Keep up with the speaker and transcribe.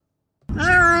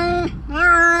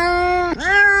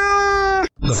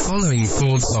The following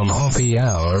thoughts on Hoppy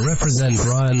Hour represent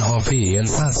Brian Hoppy and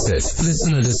Facet.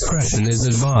 Listener discretion is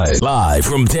advised. Live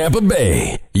from Tampa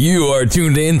Bay, you are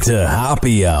tuned in to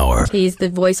Hoppy Hour. He's the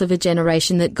voice of a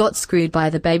generation that got screwed by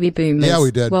the baby boomers. Yeah,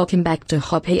 we did. Welcome back to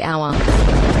Hoppy Hour.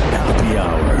 Hoppy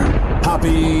Hour.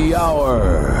 Hoppy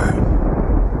Hour.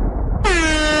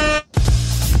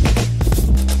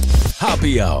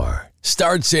 Hoppy Hour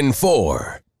starts in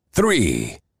 4,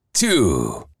 3,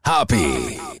 2,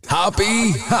 Hoppy.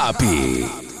 Hoppy, Hoppy.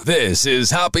 This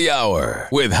is Hoppy Hour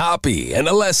with Hoppy and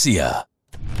Alessia.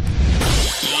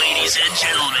 Ladies and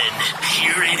gentlemen,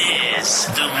 here it is.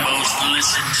 The most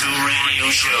listened to radio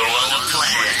show on the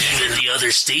planet. Even the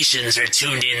other stations are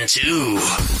tuned in too.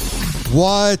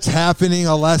 What's happening,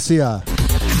 Alessia?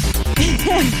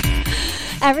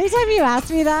 Every time you ask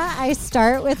me that, I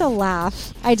start with a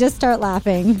laugh. I just start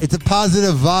laughing. It's a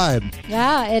positive vibe.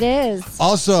 Yeah, it is.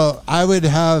 Also, I would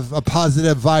have a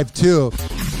positive vibe too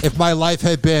if my life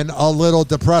had been a little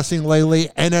depressing lately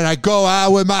and then I go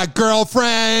out with my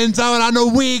girlfriends out on the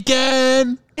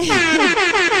weekend. I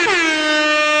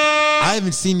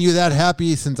haven't seen you that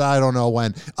happy since I don't know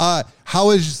when. How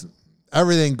is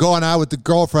everything going out with the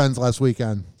girlfriends last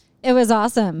weekend? It was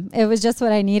awesome. It was just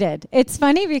what I needed. It's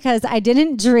funny because I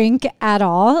didn't drink at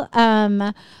all.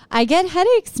 I get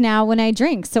headaches now when I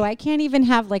drink, so I can't even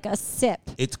have like a sip.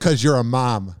 It's because you're a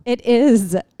mom. It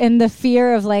is. And the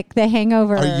fear of like the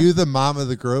hangover. Are you the mom of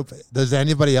the group? Does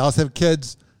anybody else have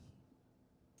kids?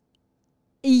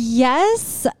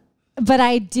 Yes. But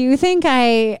I do think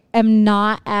I am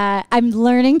not I'm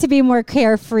learning to be more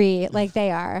carefree like they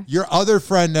are. Your other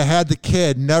friend that had the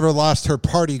kid never lost her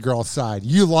party girl side.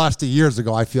 You lost it years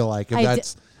ago, I feel like.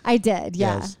 I did,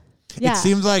 yeah. Yes. Yeah. It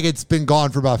seems like it's been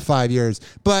gone for about 5 years.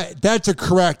 But that's a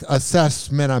correct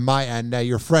assessment on my end that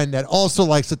your friend that also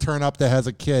likes to turn up that has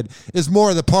a kid is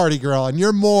more the party girl. And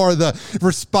you're more the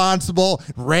responsible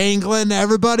wrangling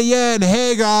everybody in.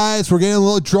 Hey, guys, we're getting a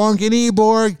little drunk in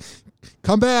Ybor.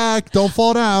 Come back. Don't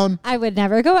fall down. I would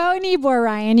never go out in Ybor,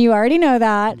 Ryan. You already know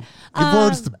that.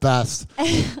 Ybor's the best.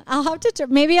 I'll have to.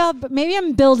 Maybe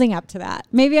I'm building up to that.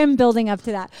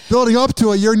 Building up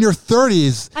to it. You're in your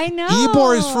 30s. I know.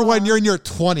 Ybor is for when you're in your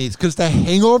 20s because the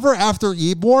hangover after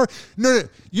Ybor. No,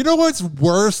 you know what's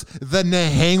worse than the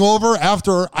hangover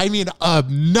after? I mean, a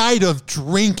night of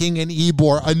drinking in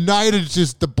Ybor, a night of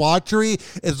just debauchery,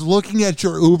 is looking at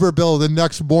your Uber bill the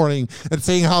next morning and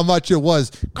saying how much it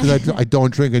was because I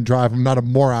don't drink and drive. I'm not a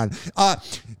moron.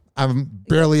 I'm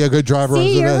barely a good driver.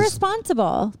 See, you're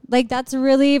responsible. Like, that's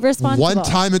really responsible. One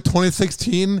time in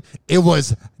 2016, it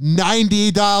was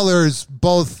 $90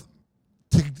 both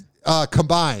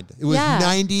combined. It was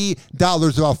 $90,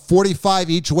 about $45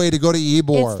 each way to go to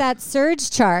Ybor. It's that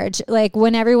surge charge. Like,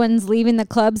 when everyone's leaving the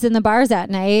clubs and the bars at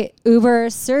night, Uber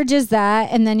surges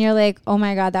that, and then you're like, oh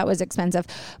my God, that was expensive.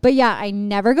 But yeah, I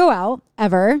never go out.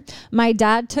 Ever. My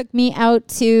dad took me out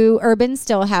to Urban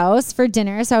Stillhouse for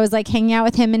dinner. So I was like hanging out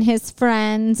with him and his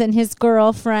friends and his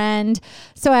girlfriend.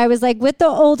 So I was like with the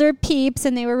older peeps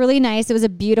and they were really nice. It was a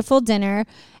beautiful dinner.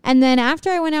 And then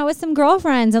after I went out with some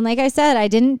girlfriends, and like I said, I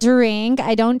didn't drink.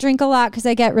 I don't drink a lot because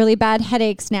I get really bad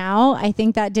headaches now. I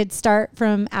think that did start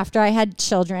from after I had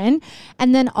children.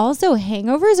 And then also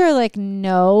hangovers are like,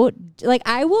 no, like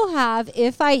I will have,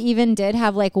 if I even did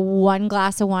have like one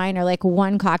glass of wine or like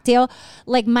one cocktail,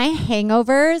 like my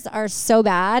hangovers are so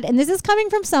bad. And this is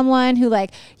coming from someone who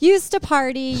like used to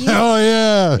party. Oh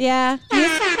yeah. Yeah.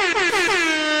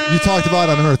 You talked about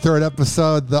on her third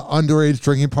episode the underage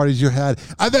drinking parties you had.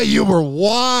 I bet you were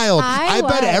wild. I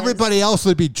bet everybody else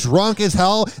would be drunk as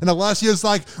hell. And Alessia's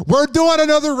like, we're doing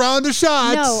another round of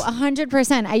shots. No,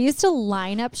 100%. I used to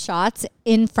line up shots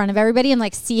in front of everybody and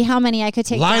like see how many I could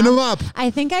take. Line them up.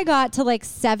 I think I got to like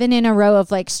 7 in a row of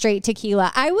like straight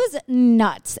tequila. I was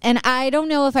nuts. And I don't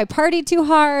know if I partied too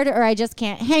hard or I just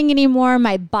can't hang anymore.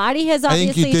 My body has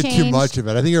obviously changed. I think you did too much of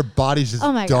it. I think your body's just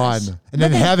done. Gosh. And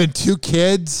then having 2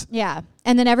 kids. Yeah.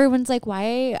 And then everyone's like,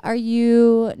 why are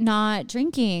you not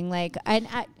drinking? Like,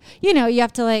 I you know, you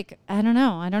have to like, I don't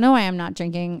know why I'm not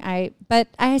drinking. But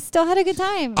I still had a good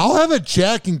time. I'll have a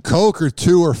Jack and Coke or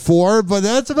 2 or 4, but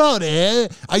that's about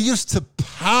it. I used to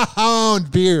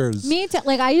pound beers. Me too.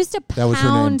 Like I used to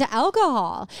pound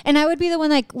alcohol, and I would be the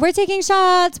one like, we're taking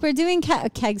shots, we're doing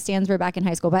keg stands. We're back in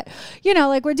high school, but you know,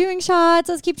 like we're doing shots.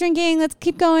 Let's keep drinking. Let's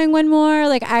keep going. One more.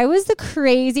 Like I was the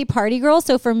crazy party girl.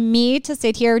 So for me to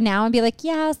sit here now and be like,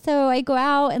 yeah, so I go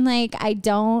out and like I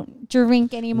don't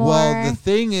drink anymore. Well, the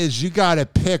thing is, you got to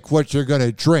pick what you're going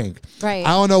to drink. Right. I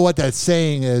don't know what that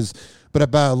saying is, but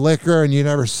about liquor and you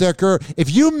never sicker.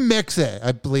 If you mix it,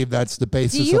 I believe that's the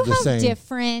basis of the saying. Do you have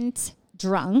different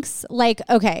drunks. Like,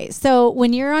 okay, so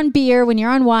when you're on beer, when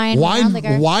you're on wine, when you're on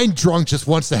liquor, wine drunk just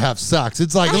wants to have sex.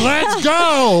 It's like, let's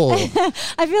go.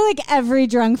 I feel like every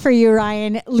drunk for you,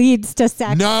 Ryan, leads to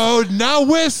sex. No, not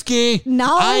whiskey.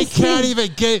 I can't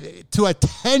even get to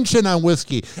attention on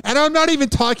whiskey. And I'm not even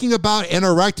talking about an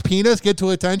erect penis get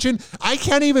to attention. I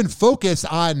can't even focus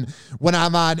on when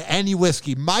I'm on any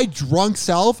whiskey. My drunk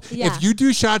self, if you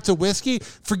do shots of whiskey,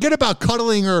 forget about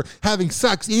cuddling or having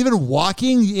sex. Even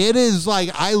walking, it is like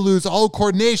I lose all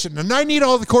coordination. And I need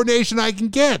all the coordination I can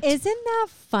get. Isn't that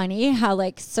funny how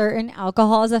like certain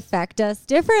alcohols affect us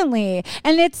differently?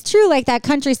 And it's true, like that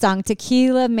country song,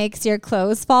 tequila makes your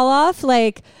clothes fall off.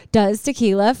 Like, does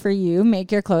tequila for you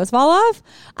make your clothes fall off?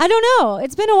 I don't know.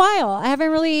 It's been a while. I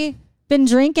haven't really been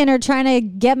drinking or trying to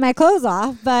get my clothes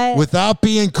off, but without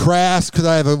being crass, because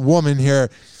I have a woman here,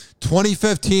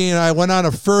 2015, I went on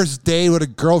a first date with a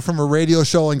girl from a radio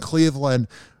show in Cleveland,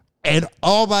 and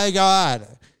oh my God,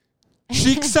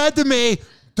 she said to me,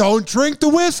 don't drink the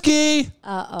whiskey.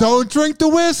 Don't drink the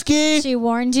whiskey. She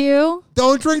warned you?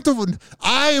 Don't drink the...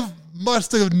 I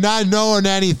must have not known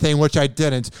anything, which I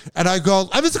didn't. And I go,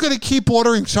 I'm just going to keep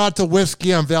ordering shots of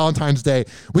whiskey on Valentine's Day.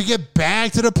 We get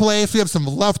back to the place. We have some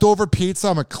leftover pizza.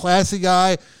 I'm a classy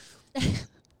guy.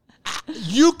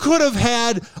 You could have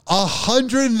had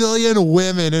 100 million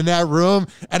women in that room,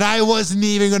 and I wasn't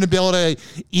even going to be able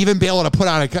to put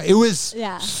on a... It was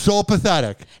so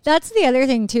pathetic. That's the other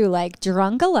thing, too. Like,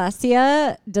 drunk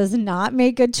Alessia does not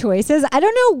make good choices. I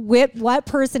don't know what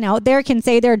person out there can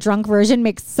say their drunk version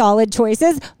makes solid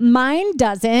choices. Mine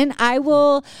doesn't. I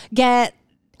will get...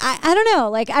 I don't know.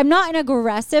 Like, I'm not an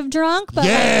aggressive drunk, but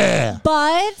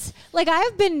like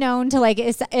I've been known to, like,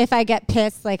 if I get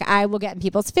pissed, like I will get in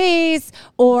people's face,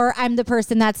 or I'm the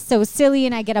person that's so silly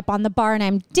and I get up on the bar and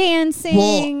I'm dancing.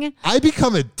 Well, I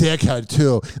become a dickhead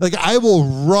too. Like, I will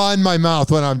run my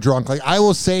mouth when I'm drunk. Like, I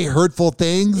will say hurtful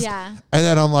things. Yeah. And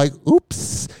then I'm like,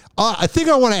 oops. I think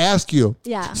I want to ask you.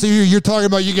 Yeah. So you're talking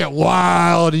about you get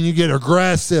wild and you get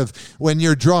aggressive when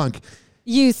you're drunk.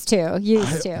 Used to.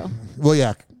 Well,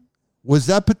 yeah. Was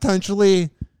that potentially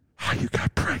how you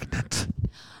got pregnant?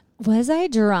 Was I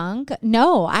drunk?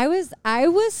 No, I was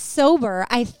sober,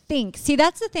 I think. See,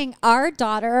 that's the thing. Our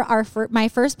daughter, my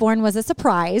firstborn, was a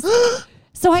surprise.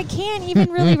 So I can't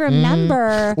even really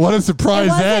remember. What a surprise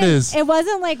that is. It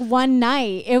wasn't like one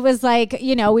night. It was like,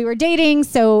 we were dating,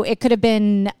 so it could have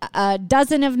been a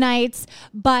dozen of nights.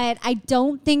 But I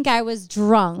don't think I was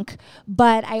drunk.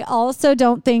 But I also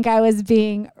don't think I was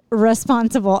being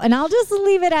responsible. And I'll just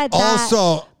leave it at that.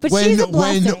 Also, but she's a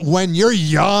blessing. when you're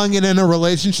young and in a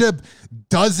relationship,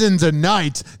 dozens of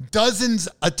nights, dozens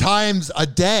of times a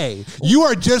day, you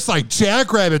are just like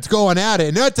jackrabbits going at it.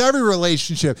 And that's every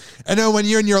relationship. And then when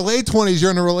you're in your late 20s,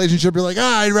 you're in a relationship, you're like,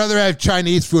 I'd rather have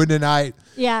Chinese food tonight.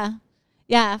 Yeah.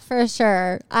 Yeah, for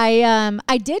sure.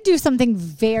 I did do something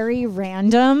very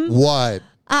random. What?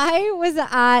 I was at,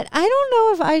 I don't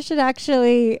know if I should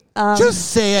actually...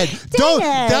 just say it.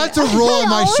 That's a rule in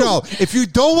my show. If you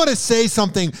don't want to say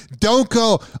something, don't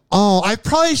go, I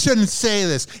probably shouldn't say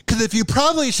this. Because if you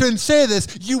probably shouldn't say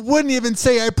this, you wouldn't even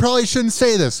say, I probably shouldn't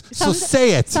say this. So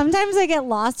say it. Sometimes I get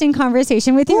lost in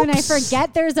conversation with you and I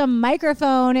forget there's a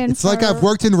microphone. And it's like I've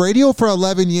worked in radio for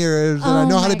 11 years and I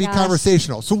know how to be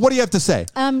conversational. So what do you have to say?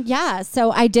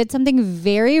 So I did something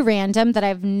very random that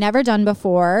I've never done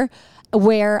before,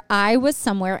 where I was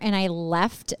somewhere and I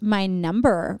left my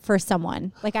number for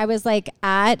someone. Like, I was like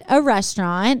at a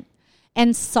restaurant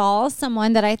and saw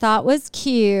someone that I thought was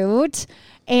cute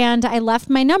and I left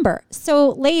my number.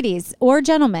 So ladies or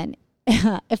gentlemen,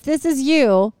 if this is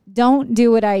you, don't do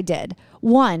what I did.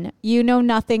 1, you know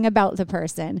nothing about the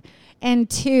person. And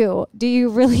 2, do you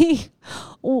really,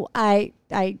 I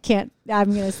can't,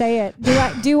 I'm going to say it.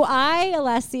 Do I,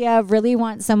 Alessia, really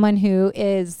want someone who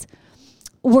is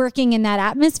working in that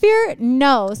atmosphere?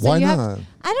 No. So why not?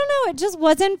 I don't know. It just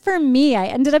wasn't for me. I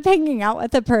ended up hanging out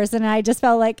with the person and I just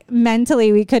felt like mentally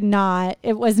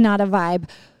it was not a vibe.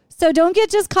 So don't get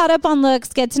just caught up on looks.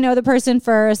 Get to know the person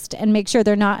first and make sure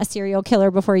they're not a serial killer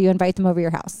before you invite them over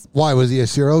your house. Why? Was he a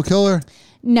serial killer?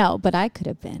 No, but I could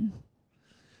have been.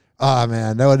 Oh,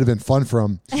 man, that would have been fun for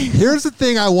him. Here's the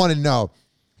thing I want to know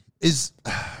is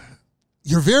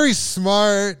you're very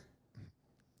smart.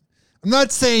 I'm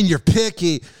not saying you're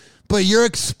picky, but you're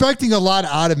expecting a lot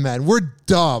out of men. We're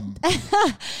dumb.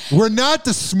 We're not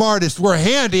the smartest. We're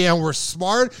handy and we're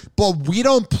smart, but we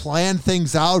don't plan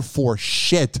things out for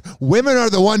shit. Women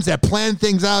are the ones that plan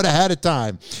things out ahead of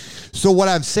time. So what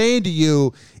I'm saying to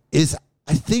you is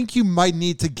I think you might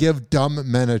need to give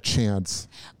dumb men a chance.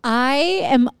 I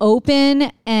am open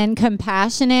and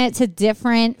compassionate to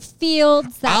different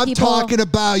fields that I'm talking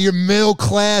about your middle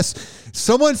class.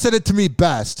 Someone said it to me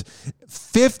best.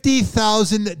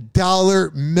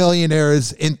 $50,000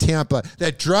 millionaires in Tampa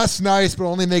that dress nice but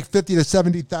only make $50,000 to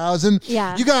 $70,000.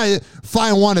 Yeah. You gotta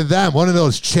find one of them, one of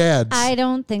those chads. I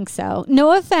don't think so.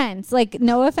 No offense.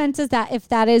 No offense is that if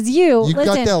that is you. You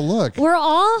got that look. We're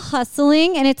all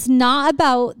hustling and it's not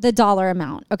about the dollar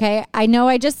amount. Okay. I know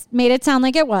I just made it sound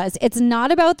like it was. It's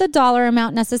not about the dollar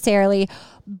amount necessarily,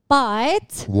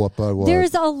 but what?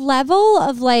 There's a level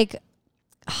of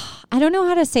I don't know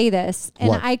how to say this,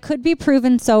 and I could be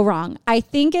proven so wrong. I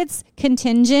think it's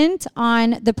contingent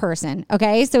on the person,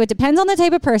 okay? So it depends on the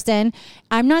type of person.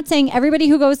 I'm not saying everybody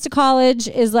who goes to college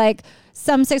is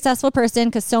some successful person,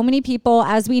 because so many people,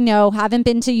 as we know, haven't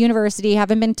been to university,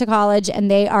 haven't been to college,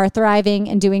 and they are thriving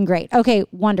and doing great. Okay,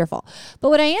 wonderful. But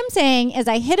what I am saying is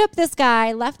I hit up this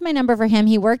guy, left my number for him.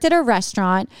 He worked at a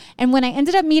restaurant, and when I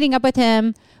ended up meeting up with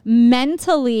him,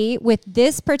 mentally with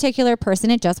this particular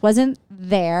person, it just wasn't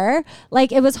there.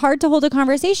 It was hard to hold a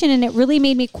conversation, and it really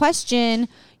made me question,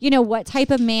 what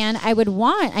type of man I would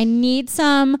want. I need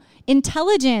some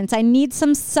intelligence. I need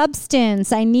some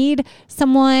substance. I need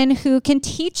someone who can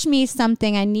teach me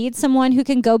something. I need someone who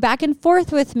can go back and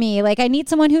forth with me. I need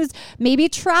someone who's maybe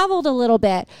traveled a little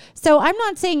bit. So I'm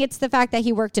not saying it's the fact that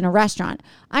he worked in a restaurant.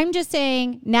 I'm just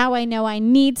saying now I know I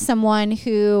need someone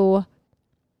who,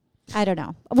 I don't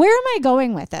know. Where am I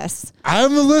going with this?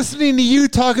 I'm listening to you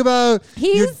talk about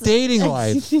your dating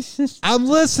life. I'm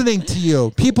listening to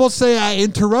you. People say I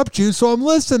interrupt you, so I'm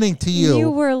listening to you.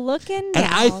 You were looking down.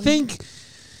 And I think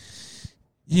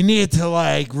you need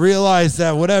to realize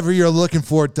that whatever you're looking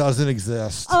for doesn't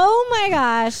exist. Oh my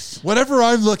gosh. Whatever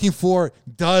I'm looking for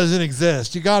doesn't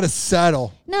exist. You got to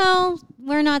settle. No,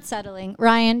 we're not settling.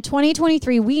 Ryan,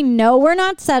 2023, we know we're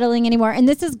not settling anymore. And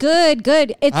this is good.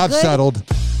 I've settled.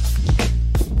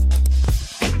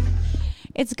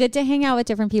 It's good to hang out with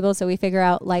different people so we figure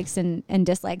out likes and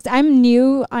dislikes. I'm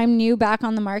new back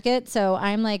on the market, so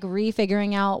I'm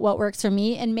refiguring out what works for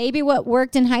me, and maybe what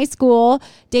worked in high school,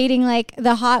 dating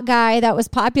the hot guy that was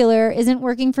popular, isn't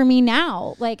working for me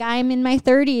now. I'm in my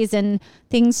 30s and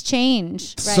things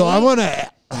change, right? So I want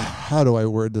to, how do I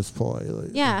word this politely?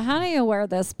 Yeah, how do you word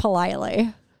this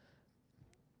politely?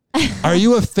 Are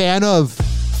you a fan of...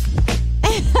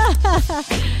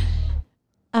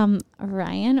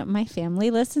 Ryan, my family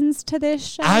listens to this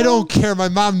show. I don't care. My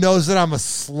mom knows that I'm a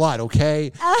slut,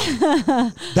 okay?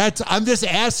 I'm just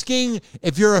asking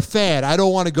if you're a fan. I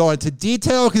don't want to go into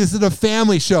detail because this is a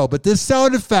family show, but this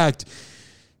sound effect,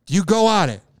 you go on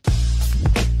it.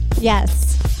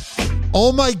 Yes.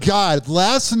 Oh my God.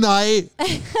 Last night,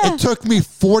 it took me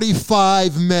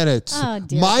 45 minutes. Oh,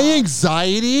 dear My God.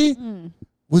 anxiety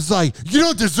was you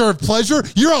don't deserve pleasure.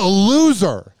 You're a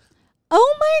loser.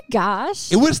 Oh my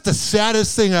gosh. It was the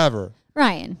saddest thing ever.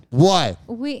 Ryan. What?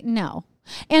 No.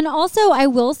 And also, I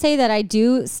will say that I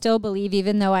do still believe,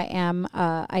 even though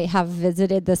I have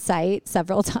visited the site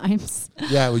several times.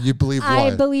 Yeah, well, you believe what?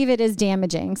 I believe it is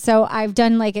damaging. So I've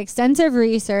done extensive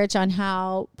research on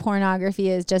how pornography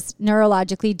is just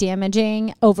neurologically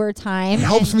damaging over time. It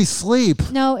helps me sleep.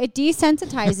 No, it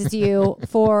desensitizes you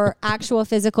for actual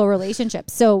physical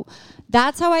relationships. So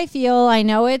that's how I feel. I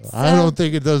know it's... I don't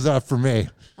think it does that for me.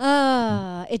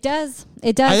 It does.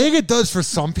 It does. I think it does for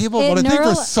some people, but I think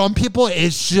for some people,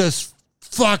 it's just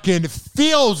fucking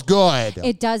feels good.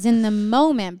 It does in the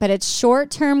moment, but it's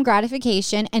short-term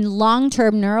gratification and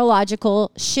long-term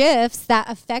neurological shifts that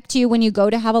affect you when you go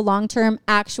to have a long-term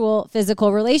actual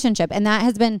physical relationship. And that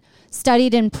has been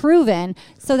studied and proven.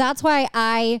 So that's why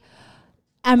I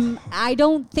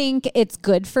don't think it's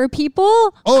good for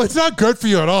people. Oh, it's not good for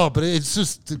you at all, but it's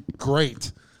just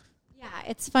great.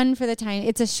 It's fun for the time.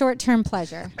 It's a short-term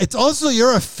pleasure. It's also,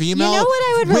 you're a female. You know what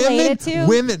I would relate it to?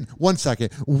 Women, one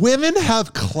second. Women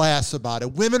have class about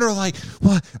it. Women are well,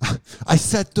 I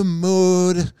set the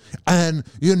mood and,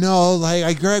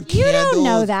 I grab candles. You don't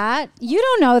know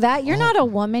that. You're not a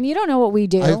woman. You don't know what we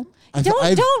do.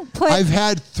 I've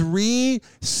had 3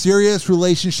 serious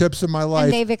relationships in my life.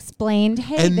 And they've explained,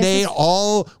 hey, and they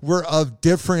all were of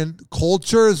different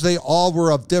cultures. They all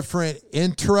were of different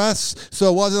interests. So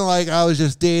it wasn't like I was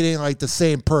just dating the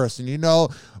same person.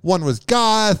 One was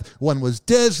goth, one was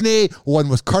Disney, one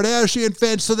was Kardashian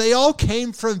fans. So they all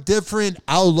came from different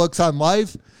outlooks on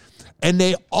life. And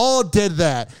they all did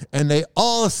that. And they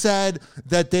all said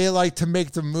that they like to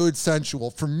make the mood sensual.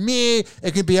 For me,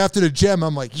 it can be after the gym.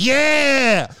 I'm like,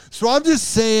 yeah. So I'm just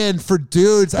saying for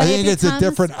dudes, I think it's a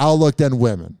different outlook than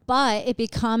women. But it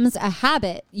becomes a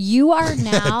habit. You are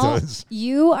now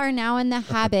in the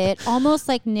habit, almost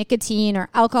like nicotine or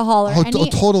alcohol or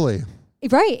any. Totally.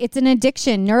 Right. It's an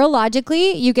addiction.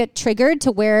 Neurologically, you get triggered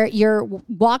to where you're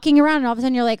walking around and all of a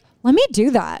sudden you're like, let me do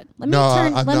that. Let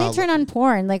me turn on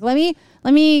porn. Like, let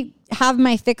me have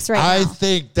my fix right now. I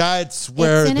think that's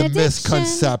where the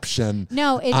misconception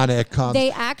on it comes.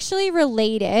 They actually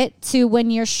relate it to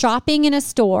when you're shopping in a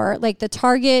store, like the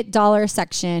Target dollar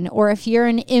section, or if you're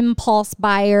an impulse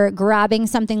buyer grabbing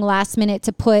something last minute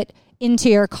to put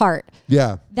into your cart.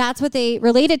 Yeah. That's what they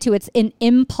relate it to. It's an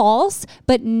impulse,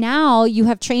 but now you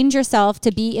have trained yourself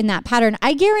to be in that pattern.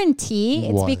 I guarantee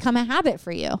it's become a habit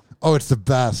for you. Oh, it's the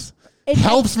best. It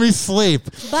helps me sleep.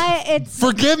 But it's...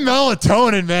 Forget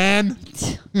melatonin, man.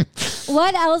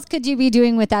 What else could you be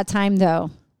doing with that time,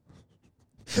 though?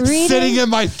 Sitting in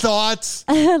my thoughts.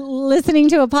 Listening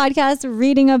to a podcast,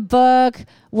 reading a book,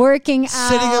 working out.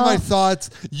 Sitting in my thoughts.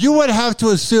 You would have to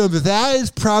assume that is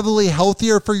probably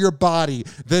healthier for your body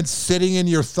than sitting in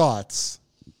your thoughts.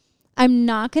 I'm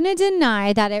not going to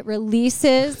deny that it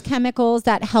releases chemicals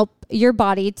that help your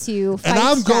body to fight And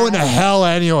I'm stress. going to hell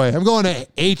anyway. I'm going to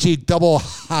HE double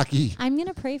hockey. I'm going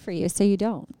to pray for you so you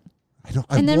don't.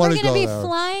 And then we're going to be there.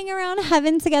 flying around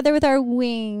heaven together with our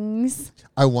wings.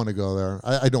 I want to go there.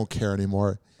 I don't care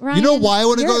anymore. Ryan, you know why I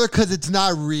want to go there? Because it's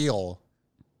not real.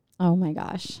 Oh my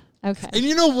gosh. Okay. And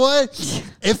you know what?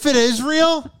 If it is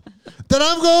real, then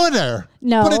I'm going there.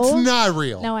 No. But it's not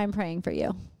real. No, I'm praying for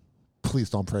you.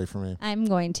 Please don't pray for me. I'm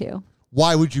going to.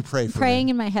 Why would you pray for me? Praying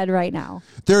in my head right now.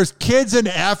 There's kids in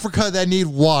Africa that need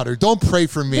water. Don't pray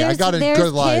for me. I got a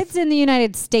good life. There's kids in the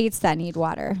United States that need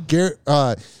water.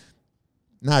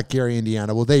 Not Gary,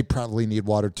 Indiana. Well, they probably need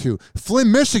water too. Flint,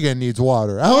 Michigan needs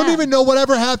water. I don't even know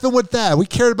whatever happened with that. We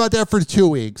cared about that for 2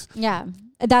 weeks. Yeah.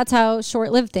 That's how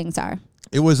short-lived things are.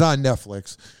 It was on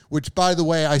Netflix, which, by the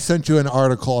way, I sent you an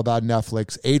article about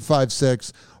Netflix,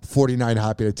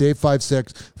 856-49-HOPPY. That's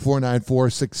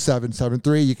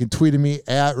 856-494-6773. You can tweet at me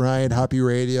at Ryan Hoppy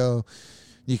Radio.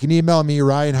 You can email me,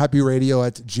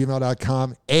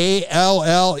 ryanhoppyradio@gmail.com,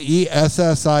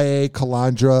 ALLESSIA,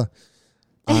 Calandra,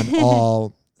 on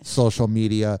all social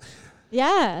media.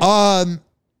 Yeah.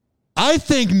 I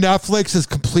think Netflix is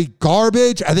complete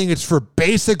garbage. I think it's for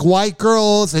basic white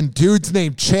girls and dudes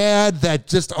named Chad that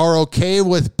just are okay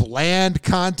with bland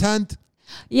content.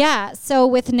 Yeah. So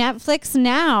with Netflix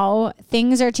now,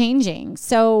 things are changing.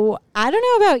 So I don't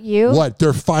know about you. What?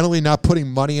 They're finally not putting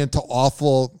money into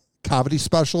awful comedy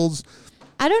specials?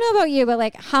 I don't know about you, but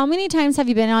like how many times have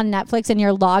you been on Netflix and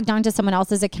you're logged onto someone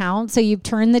else's account? So you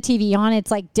turn the TV on,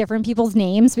 it's like different people's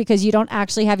names because you don't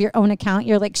actually have your own account.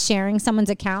 You're like sharing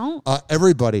someone's account.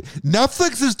 Everybody.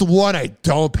 Netflix is the one I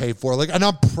don't pay for. Like, and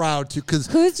I'm proud to because.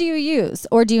 Whose do you use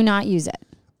or do you not use it?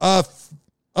 A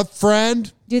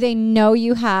friend. Do they know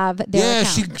you have their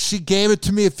account? Yeah, she gave it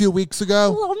to me a few weeks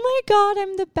ago. Oh my God,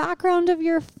 I'm the background of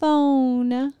your phone.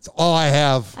 That's all I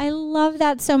have. I love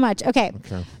that so much. Okay.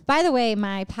 By the way,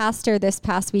 my pastor this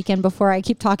past weekend, before I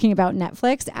keep talking about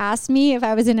Netflix, asked me if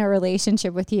I was in a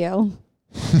relationship with you.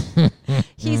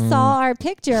 He saw our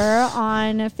picture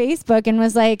on Facebook and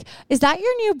was like, "Is that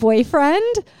your new boyfriend?"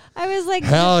 I was like,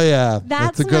 "Hell yeah,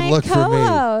 that's a good look for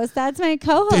me." That's my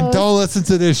co-host. Then don't listen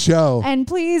to this show. And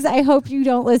please, I hope you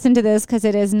don't listen to this because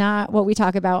it is not what we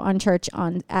talk about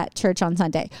at church on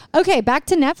Sunday. Okay, back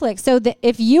to Netflix. So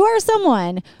if you are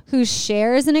someone who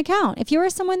shares an account, if you are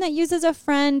someone that uses a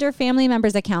friend or family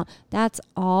member's account, that's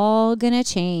all gonna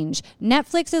change.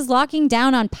 Netflix is locking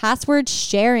down on password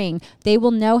sharing. They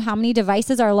will know how many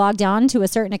devices are logged on to a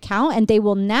certain account, and they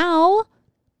will now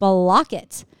block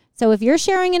it. So if you're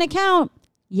sharing an account,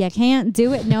 you can't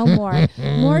do it no more.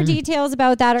 More details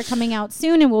about that are coming out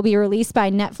soon and will be released by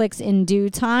Netflix in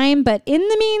due time. But in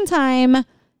the meantime,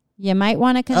 you might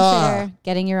want to consider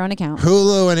getting your own account.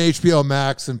 Hulu and HBO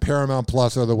Max and Paramount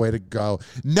Plus are the way to go.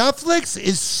 Netflix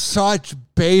is such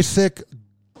basic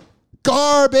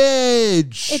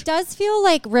garbage. It does feel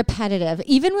like repetitive,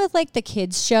 even with like the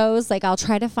kids shows. Like I'll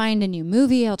try to find a new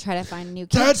movie. I'll try to find a new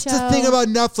kids show. That's the thing about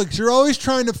Netflix. You're always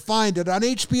trying to find it on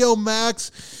HBO Max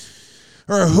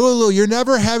or Hulu. You're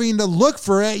never having to look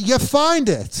for it. You find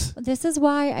it. This is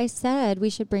why I said we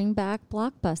should bring back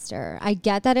Blockbuster. I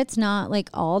get that it's not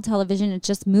like all television. It's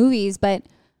just movies, but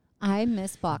I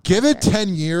miss Blockbuster. Give it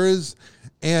 10 years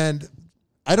and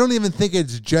I don't even think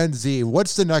it's Gen Z.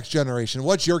 What's the next generation?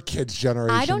 What's your kid's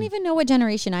generation? I don't even know what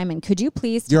generation I'm in. Could you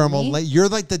please tell me? You're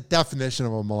like the definition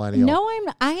of a millennial. No,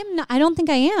 I am not. I don't think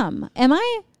I am. Am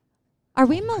I? Are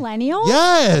we millennials?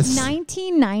 Yes.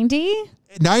 1990?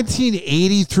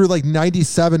 1980 through like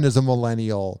 97 is a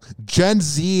millennial. Gen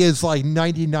Z is like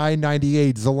 99,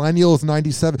 98. Zillennial is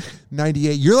 97,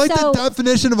 98. You're like the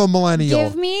definition of a millennial.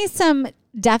 Give me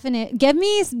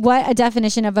what a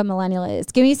definition of a millennial is.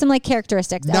 Give me some like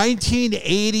characteristics.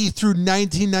 1980 through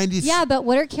 1996. Yeah, but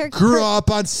what are characteristics? Grew up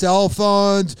on cell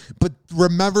phones, but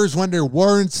remembers when there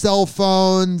weren't cell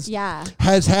phones. Yeah.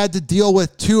 Has had to deal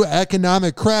with 2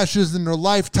 economic crashes in their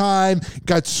lifetime.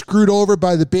 Got screwed over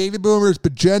by the baby boomers,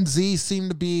 but Gen Z seem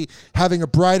to be having a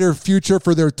brighter future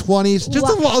for their 20s. Just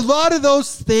a lot of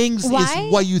those things is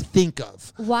what you think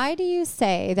of. Why do you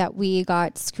say that we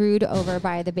got screwed over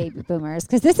by the baby boomers?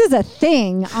 Because this is a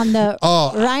thing on the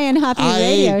Ryan Hoppy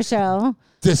radio show.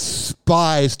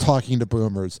 Despise talking to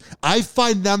boomers. I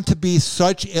find them to be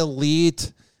such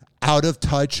elite, out of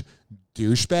touch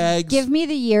douchebags. Give me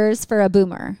the years for a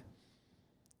boomer.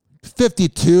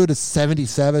 52 to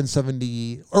 77,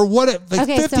 70, or what? Like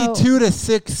okay, 52 to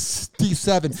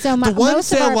 67. So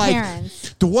most of our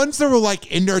parents, the ones that were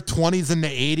like in their 20s in the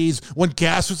 80s when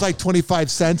gas was like 25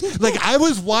 cents. Like I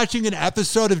was watching an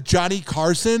episode of Johnny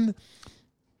Carson,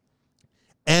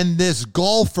 and this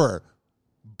golfer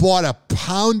bought a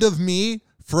pound of meat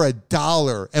for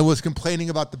 $1 and was complaining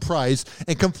about the price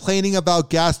and complaining about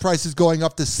gas prices going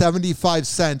up to 75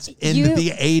 cents in the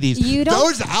 80s.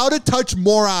 Those out-of-touch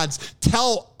morons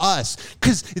tell us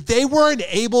because they weren't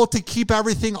able to keep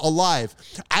everything alive.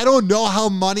 I don't know how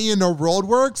money in the world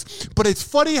works, but it's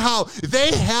funny how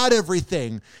they had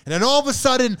everything and then all of a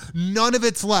sudden none of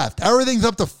it's left. Everything's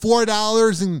up to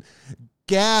 $4 and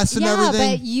gas and everything.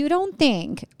 Yeah, but you don't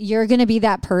think you're going to be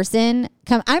that person.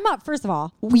 I'm up. First of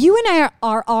all, you and I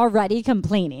are already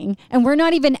complaining, and we're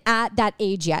not even at that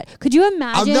age yet. Could you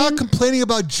imagine? I'm not complaining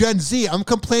about Gen Z. I'm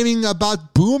complaining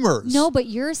about boomers. No, but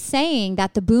you're saying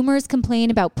that the boomers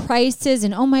complain about prices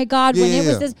and, oh my God, when it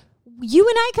was this. You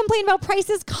and I complain about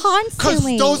prices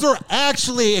constantly. Because those are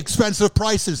actually expensive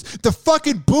prices. The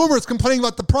fucking boomers complaining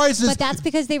about the prices. But that's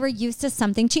because they were used to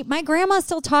something cheap. My grandma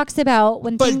still talks about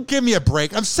when give me a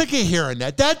break. I'm sick of hearing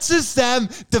that. That's just them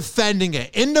defending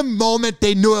it. In the moment,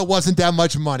 they knew it wasn't that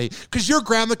much money. Because your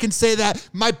grandma can say that.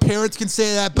 My parents can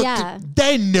say that. But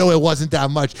they knew it wasn't that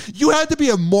much. You had to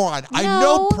be a moron. No. I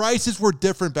know prices were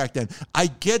different back then. I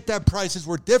get that prices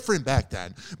were different back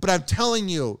then. But I'm telling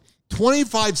you,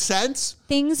 25 cents?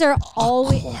 Things are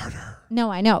always... quarter. No,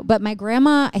 I know. But my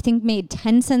grandma, I think, made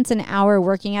 10 cents an hour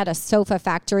working at a sofa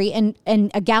factory. And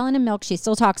a gallon of milk she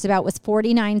still talks about was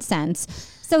 49 cents.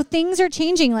 So things are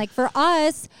changing. Like for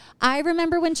us, I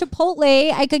remember when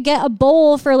Chipotle, I could get a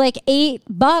bowl for like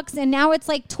 $8 and now it's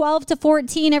like 12 to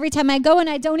 14 every time I go and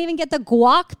I don't even get the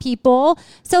guac, people.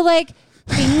 So like...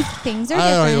 Things are different.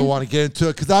 I don't even want to get into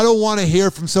it because I don't want to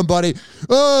hear from somebody,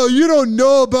 oh, you don't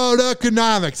know about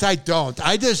economics. I don't.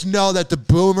 I just know that the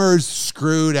boomers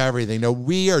screwed everything. No,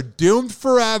 we are doomed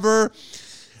forever.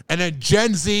 And then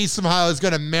Gen Z somehow is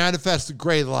going to manifest a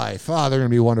great life. Oh, they're going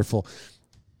to be wonderful.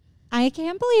 I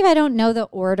can't believe I don't know the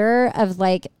order of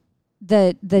like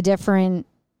the different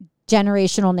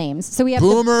generational names. So we have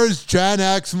boomers, Gen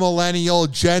X, millennial,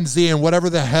 Gen Z, and whatever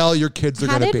the hell your kids are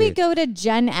going to be. How did we go to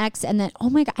Gen X and then, oh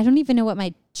my God, I don't even know what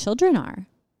my children are.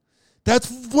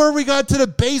 That's where we got to the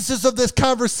basis of this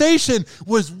conversation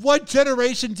was what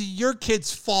generation do your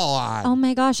kids fall on? Oh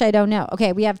my gosh, I don't know.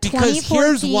 Okay, we have 2014.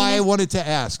 Because here's why I wanted to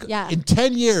ask. Yeah. In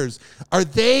 10 years, are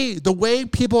they, the way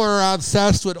people are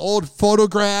obsessed with old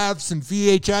photographs and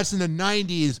VHS in the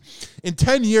 90s, in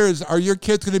 10 years, are your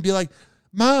kids going to be like,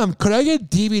 Mom, could I get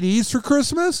DVDs for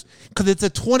Christmas? Because it's a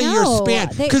 20-year span.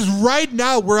 Because right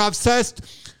now we're obsessed.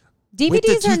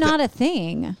 DVDs are not a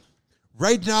thing.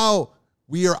 Right now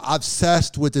we are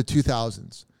obsessed with the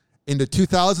 2000s. In the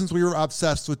 2000s we were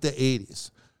obsessed with the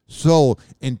 80s. So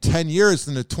in 10 years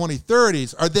in the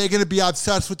 2030s, are they going to be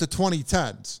obsessed with the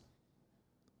 2010s?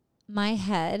 My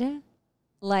head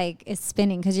is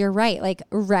spinning because you're right. Like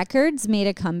records made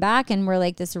a comeback and we're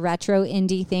like this retro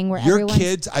indie thing where your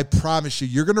kids, I promise you,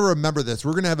 you're going to remember this.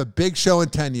 We're going to have a big show in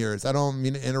 10 years. I don't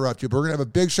mean to interrupt you, but we're going to have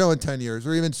a big show in 10 years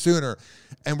or even sooner.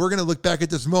 And we're going to look back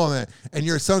at this moment and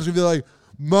your son's going to be like,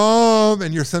 Mom,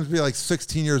 and your son's going to be like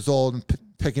 16 years old and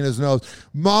picking his nose.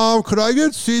 Mom, could I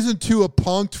get season 2 of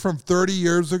Punk'd from 30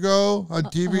 years ago on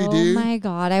DVD? Oh my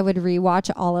God, I would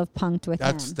rewatch all of Punk'd with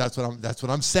him. That's what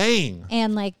I'm saying.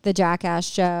 And like the Jackass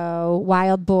show,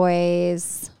 Wild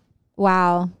Boys.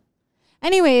 Wow.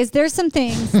 Anyways, there's some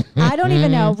things I don't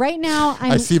even know. Right now,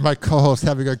 I see my co-host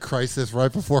having a crisis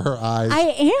right before her eyes.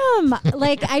 I am.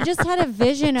 Like, I just had a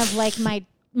vision of like my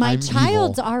I'm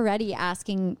child's evil. already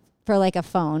asking for like a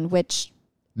phone, which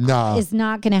No. is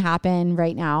not going to happen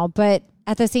right now. But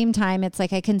at the same time, it's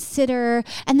like I consider.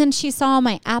 And then she saw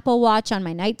my Apple Watch on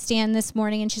my nightstand this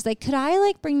morning, and she's like, "Could I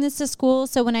like bring this to school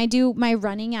so when I do my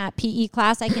running at PE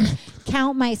class, I can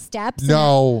count my steps?"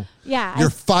 No. Yeah. You're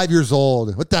 5 years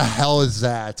old. What the hell is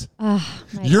that? My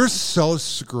You're so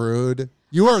screwed.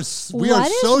 We are What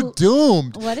so is-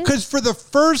 doomed. what is- Because for the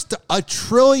first a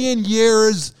trillion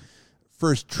years,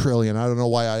 first trillion, I don't know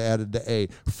why I added the A.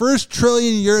 First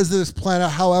trillion years of this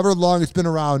planet, however long it's been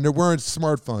around, there weren't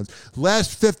smartphones.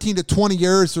 Last 15 to 20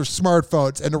 years, there's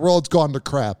smartphones, and the world's gone to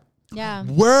crap. Yeah.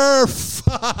 We're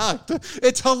fucked.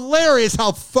 It's hilarious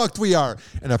how fucked we are.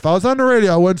 And if I was on the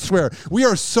radio, I wouldn't swear. We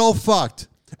are so fucked.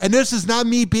 And this is not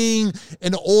me being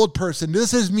an old person.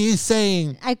 This is me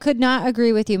saying I could not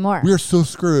agree with you more. we are so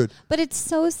screwed. But it's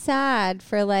so sad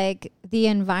for like the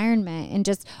environment and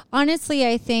just honestly,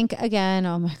 I think again,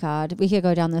 oh my God, we could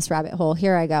go down this rabbit hole.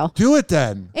 Here I go. Do it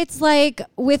then. It's like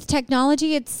with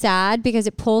technology, it's sad because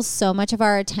it pulls so much of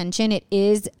our attention. It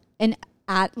is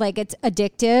like it's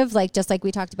addictive, like just like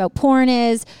we talked about porn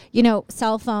is,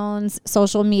 cell phones,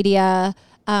 social media,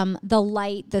 the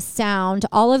light, the sound,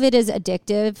 all of it is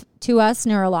addictive to us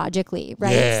neurologically,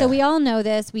 right? Yeah. So we all know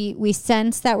this. We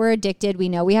sense that we're addicted. We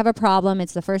know we have a problem.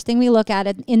 It's the first thing we look at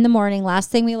in the morning, last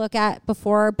thing we look at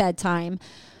before bedtime.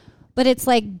 But it's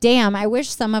like, damn, I wish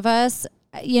some of us,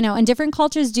 and different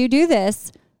cultures do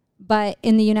this. But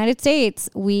in the United States,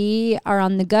 we are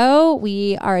on the go.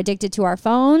 We are addicted to our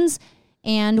phones.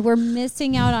 And we're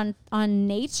missing out on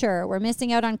nature. We're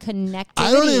missing out on connectivity.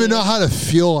 I don't even know how to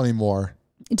feel anymore.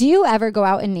 Do you ever go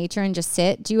out in nature and just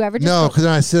sit? Do you ever just No, because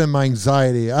I sit in my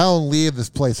anxiety. I don't leave this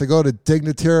place. I go to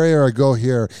Dignitary or I go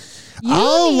here. I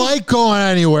don't like going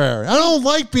anywhere. I don't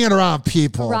like being around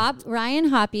people. Ryan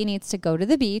Hoppy needs to go to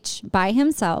the beach by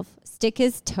himself, stick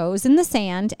his toes in the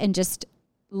sand, and just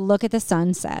look at the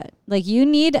sunset. Like, you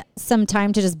need some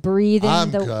time to just breathe in.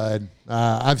 I'm good.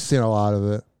 I've seen a lot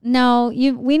of it. No,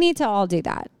 we need to all do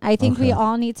that. I think we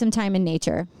all need some time in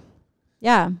nature.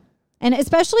 Yeah. And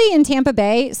especially in Tampa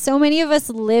Bay, so many of us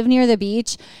live near the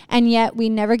beach and yet we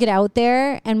never get out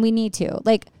there, and we need to.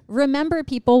 Like, remember,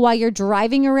 people, while you're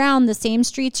driving around the same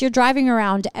streets you're driving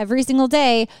around every single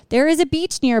day, there is a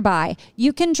beach nearby.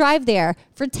 You can drive there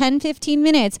for 10, 15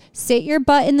 minutes, sit your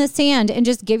butt in the sand and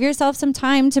just give yourself some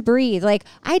time to breathe. Like,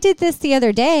 I did this the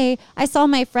other day. I saw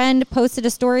my friend posted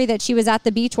a story that she was at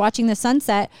the beach watching the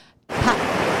sunset.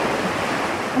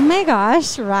 Oh my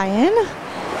gosh, Ryan.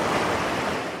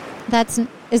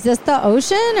 Is this the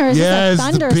ocean or is this a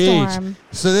thunderstorm? The beach.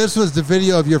 So this was the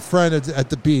video of your friend at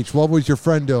the beach. What was your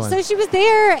friend doing? So she was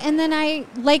there, and then I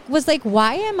was like,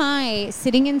 why am I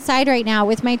sitting inside right now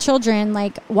with my children,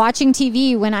 like watching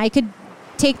TV when I could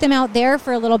take them out there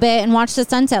for a little bit and watch the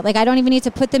sunset? Like, I don't even need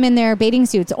to put them in their bathing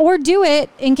suits or do it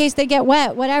in case they get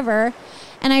wet, whatever.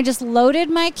 And I just loaded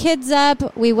my kids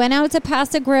up. We went out to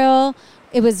Pass a Grill.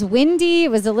 It was windy. It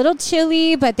was a little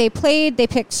chilly, but they played. They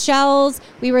picked shells.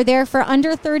 We were there for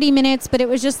under 30 minutes, but it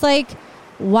was just like,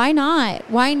 why not?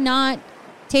 Why not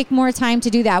take more time to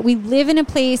do that? We live in a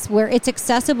place where it's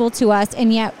accessible to us,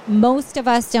 and yet most of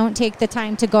us don't take the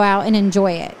time to go out and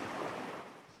enjoy it.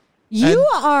 You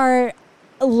are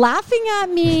laughing at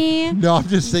me. No, I'm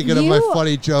just thinking of my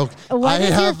funny joke. What I is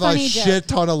your have a funny joke? shit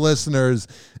ton of listeners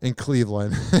in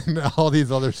Cleveland and all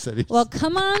these other cities. Well,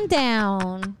 come on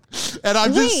down. And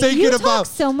I'm just Wait, thinking you about talk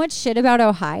so much shit about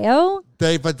Ohio.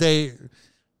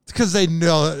 because they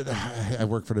know I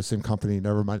work for the same company.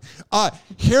 Never mind.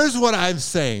 Here's what I'm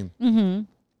saying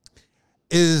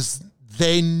is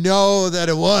they know that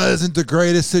it wasn't the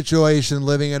greatest situation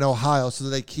living in Ohio, so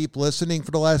they keep listening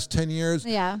for the last 10 years.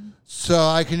 Yeah. So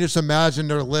I can just imagine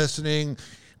they're listening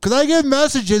because I get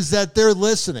messages that they're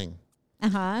listening.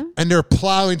 Uh-huh. And they're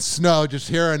plowing snow, just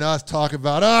hearing us talk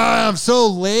about, I'm so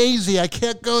lazy. I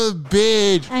can't go to the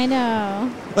beach. I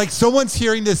know. Like someone's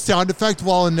hearing this sound effect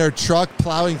while in their truck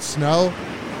plowing snow.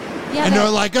 Yeah, And they're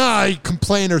like, you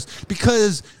complainers.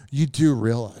 Because you do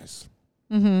realize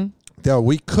that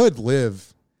we could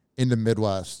live in the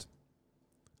Midwest.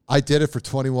 I did it for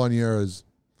 21 years.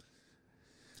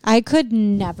 I could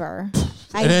never.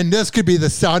 And then this could be the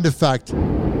sound effect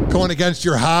going against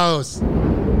your house.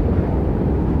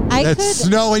 It's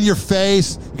snow in your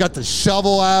face. You got the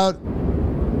shovel out.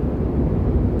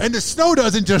 And the snow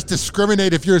doesn't just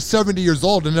discriminate if you're 70 years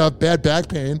old and have bad back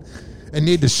pain and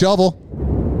need the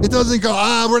shovel. It doesn't go,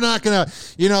 we're not going to,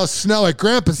 snow at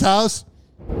Grandpa's house.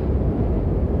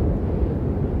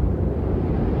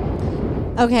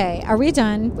 Okay, are we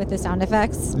done with the sound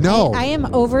effects? No. I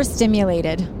am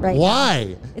overstimulated right now.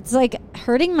 Why? It's like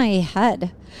hurting my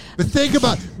head.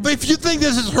 But but if you think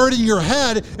this is hurting your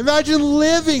head, imagine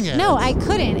living it. No, I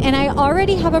couldn't. And I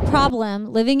already have a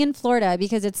problem living in Florida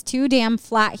because it's too damn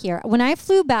flat here. When I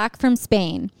flew back from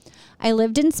Spain, I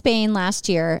lived in Spain last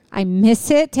year. I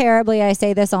miss it terribly. I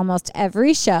say this almost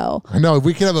every show. I know.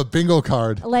 We could have a bingo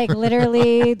card. Like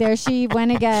literally, there she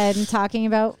went again talking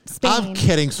about Spain. I'm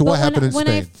kidding. So what happened in Spain?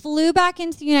 When I flew back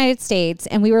into the United States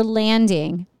and we were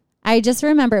landing, I just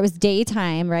remember it was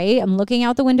daytime, right? I'm looking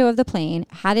out the window of the plane.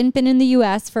 Hadn't been in the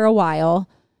U.S. for a while.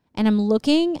 And I'm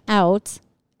looking out.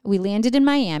 We landed in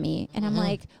Miami. And I'm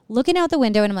like looking out the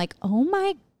window and I'm like, oh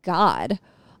my God.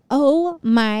 Oh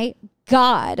my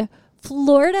God.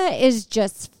 Florida is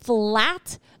just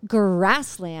flat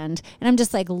grassland. And I'm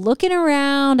just like looking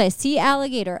around. I see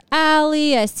Alligator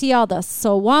Alley. I see all the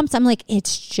swamps. I'm like,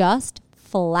 it's just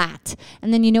flat.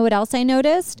 And then you know what else I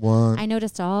noticed? What? I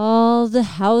noticed all the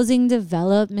housing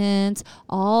developments,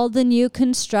 all the new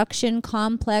construction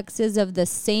complexes of the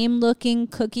same looking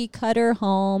cookie cutter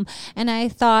home. And I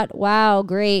thought, wow,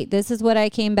 great. This is what I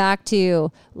came back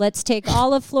to. Let's take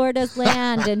all of Florida's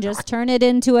land and just turn it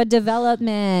into a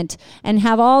development and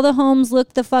have all the homes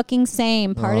look the fucking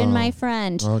same. Pardon my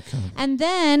French. Okay. And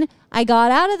then I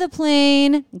got out of the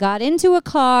plane, got into a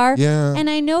car, and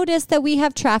I noticed that we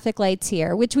have traffic lights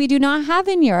here, which we do not have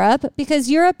in Europe because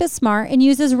Europe is smart and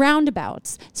uses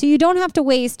roundabouts. So you don't have to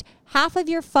waste half of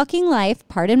your fucking life,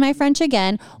 pardon my French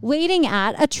again, waiting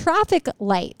at a traffic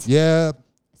light. Yeah.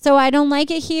 So I don't like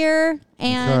it here,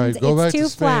 and All right, go back it's too to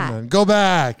Spain, flat. then. Go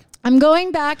back. I'm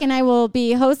going back, and I will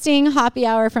be hosting Happy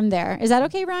Hour from there. Is that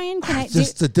okay, Ryan? Can I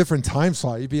Just a different time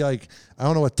slot. You'd be like, I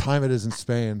don't know what time it is in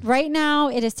Spain. Right now,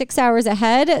 it is 6 hours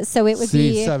ahead, so it would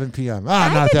be 7 p.m.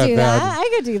 I Not could that do bad. that. I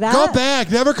could do that. Go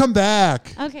back. Never come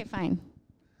back. Okay, fine.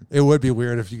 It would be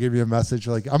weird if you gave me a message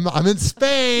like, I'm in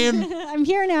Spain. I'm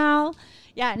here now.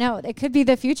 Yeah, no, it could be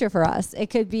the future for us. It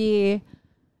could be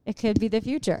the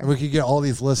future. And we could get all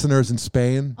these listeners in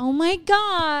Spain. Oh my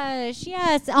gosh.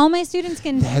 Yes. All my students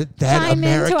can That chime into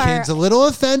American's our, a little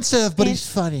offensive, but he's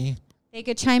funny. they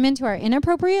could chime into our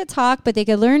inappropriate talk, but they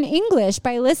could learn English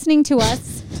by listening to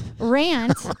us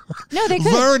rant. No, they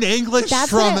could Learn English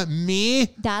That's what from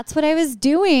me. That's what I was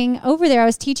doing over there. I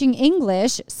was teaching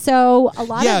English. So a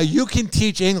lot of You can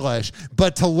teach English,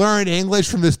 but to learn English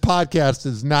from this podcast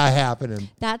is not happening.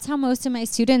 that's how most of my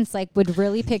students would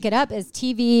really pick it up is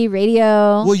TV,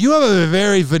 radio. Well, you have a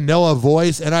very vanilla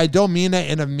voice, and I don't mean that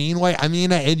in a mean way. I mean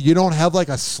that you don't have like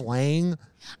a slang.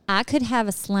 I could have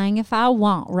a slang if I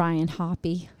want, Ryan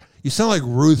Hoppy. You sound like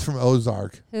Ruth from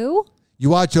Ozark. Who? You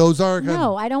watch Ozark?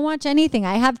 No, I don't watch anything.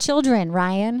 I have children,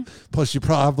 Ryan. Plus, you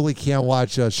probably can't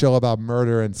watch a show about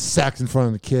murder and sex in front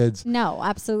of the kids No,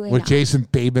 absolutely with not. Jason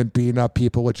Bateman beating up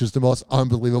people, which is the most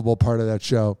unbelievable part of that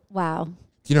show. Wow. Do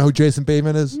you know who Jason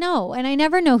Bateman is? No, and I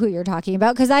never know who you're talking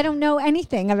about because I don't know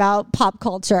anything about pop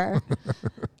culture.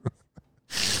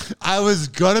 I was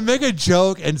going to make a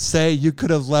joke and say you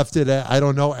could have left it at I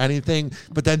don't know anything,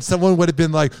 but then someone would have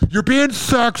been like, you're being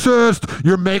sexist.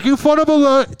 You're making fun of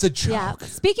a... It's a joke. Yeah.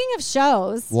 Speaking of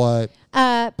shows, What?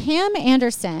 Pamela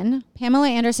Anderson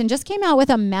just came out with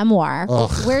a memoir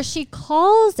Ugh. where she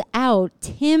calls out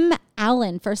Tim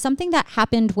Allen for something that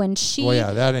happened when she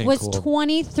that ain't was cool.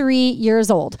 23 years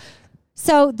old.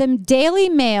 So the Daily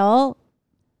Mail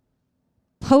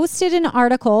posted an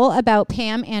article about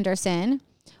Pam Anderson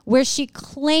where she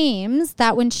claims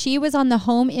that when she was on the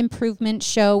Home Improvement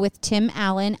show with Tim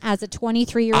Allen as a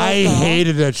 23-year-old I girl,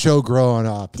 hated that show growing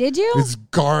up. Did you? It's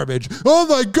garbage. Oh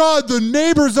my God, the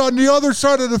neighbor's on the other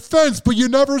side of the fence, but you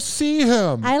never see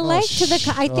him. I liked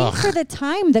I think for the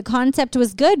time the concept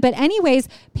was good, but anyways,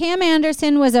 Pam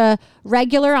Anderson was a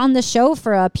regular on the show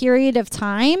for a period of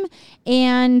time,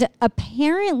 and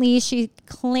apparently she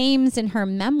claims in her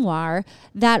memoir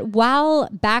that while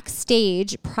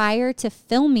backstage prior to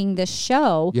filming the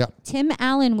show, Yep. Tim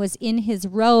Allen was in his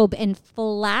robe and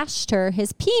flashed her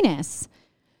his penis.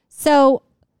 So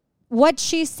what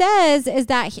she says is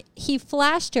that he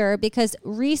flashed her because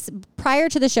prior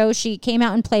to the show, she came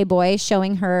out in Playboy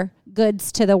showing her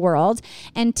goods to the world.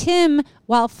 And Tim,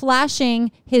 while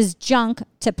flashing his junk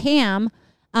to Pam,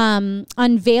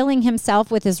 unveiling himself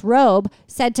with his robe,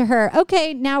 said to her,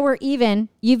 okay, now we're even.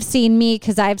 You've seen me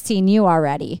because I've seen you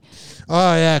already.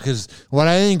 Oh, yeah, because when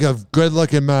I think of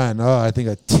good-looking men, I think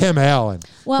of Tim Allen.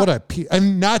 Well- I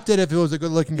mean, not that if it was a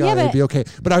good-looking guy, Yeah, it'd but- be okay.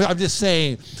 But I'm just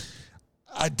saying,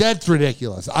 That's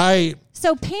ridiculous.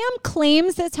 So Pam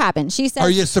claims this happened. She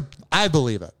says, I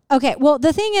believe it. Okay, well,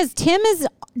 the thing is, Tim is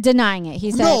denying it.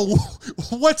 He said, No,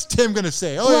 what's Tim going to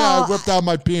say? Oh, yeah, I whipped out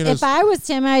my penis. If I was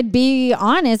Tim, I'd be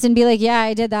honest and be like, yeah,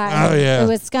 I did that. Oh, yeah. It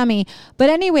was scummy. But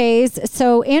anyways,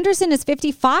 so Anderson is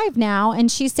 55 now,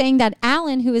 and she's saying that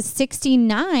Alan, who is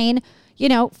 69,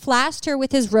 flashed her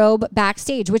with his robe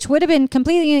backstage, which would have been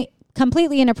completely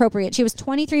inappropriate. She was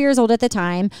 23 years old at the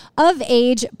time, of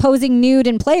age, posing nude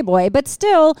in Playboy, but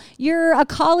still, you're a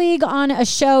colleague on a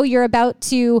show you're about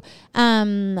to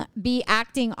be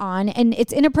acting on, and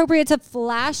it's inappropriate to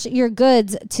flash your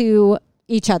goods to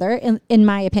each other, in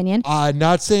my opinion. I'm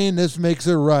not saying this makes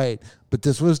it right, but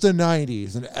this was the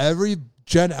 90s, and every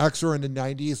Gen Xer in the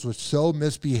 90s was so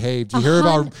misbehaved.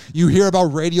 You hear about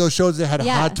radio shows that had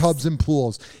hot tubs and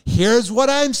pools. Here's what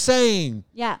I'm saying.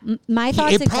 Yeah, my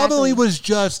thoughts. It probably was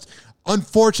just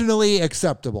unfortunately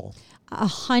acceptable.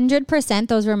 100%.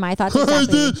 Those were my thoughts.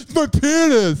 Exactly. My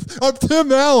penis. I'm Tim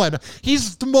Allen.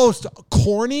 He's the most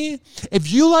corny.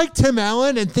 If you like Tim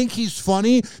Allen and think he's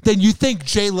funny, then you think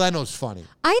Jay Leno's funny.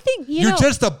 I think you're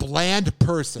just a bland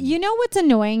person. You know what's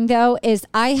annoying though is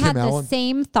I had the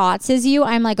same thoughts as you.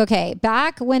 I'm like, okay,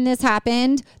 back when this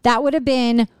happened, that would have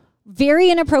been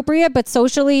very inappropriate, but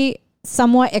socially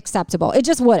somewhat acceptable. It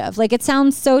just would have. Like, it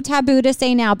sounds so taboo to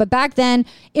say now, but back then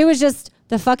it was just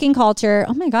the fucking culture.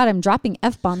 Oh my God, I'm dropping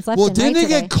F-bombs left and right didn't he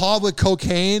today. get caught with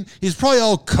cocaine? He's probably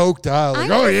all coked out.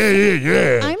 Like,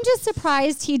 yeah. I'm just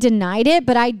surprised he denied it,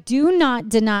 but I do not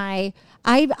deny.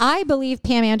 I believe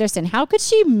Pam Anderson. How could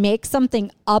she make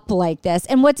something up like this?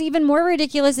 And what's even more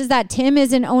ridiculous is that Tim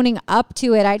isn't owning up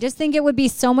to it. I just think it would be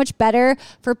so much better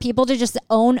for people to just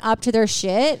own up to their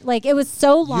shit. Like, it was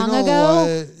so long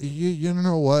ago. You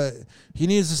know what? He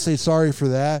needs to say sorry for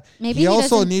that. Maybe he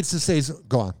also needs to say,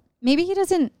 go on. Maybe he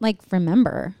doesn't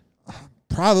remember.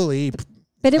 Probably.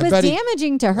 But it was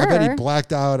damaging to her. I bet he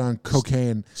blacked out on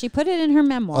cocaine. She put it in her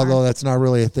memoir. Although that's not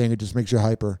really a thing. It just makes you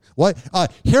hyper. What?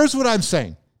 Here's what I'm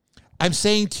saying. I'm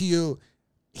saying to you,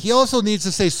 he also needs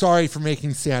to say sorry for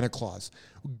making Santa Claus.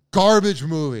 Garbage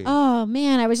movie. Oh,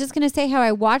 man. I was just going to say how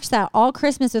I watched that all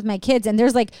Christmas with my kids. And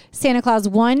there's Santa Claus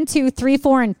 1, 2, 3,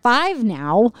 4, and 5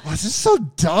 now. Oh, this is so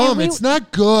dumb. It's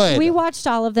not good. We watched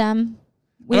all of them.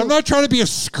 I'm not trying to be a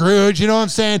Scrooge, you know what I'm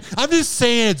saying? I'm just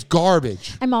saying it's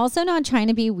garbage. I'm also not trying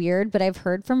to be weird, but I've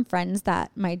heard from friends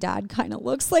that my dad kind of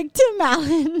looks like Tim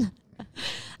Allen.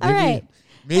 All right.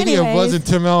 Maybe it wasn't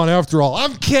Tim Allen after all.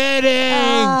 I'm kidding.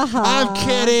 I'm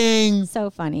kidding. So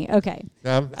funny. Okay.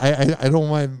 I don't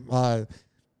want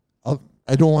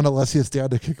I don't want Alessia's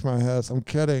dad to kick my ass. I'm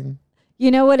kidding.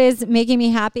 You know what is making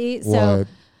me happy? What? So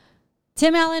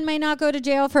Tim Allen might not go to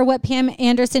jail for what Pam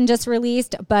Anderson just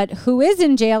released, but who is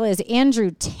in jail is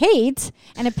Andrew Tate,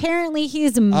 and apparently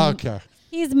he's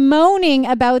moaning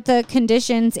about the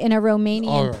conditions in a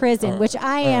Romanian prison, which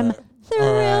I am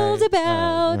thrilled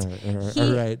about.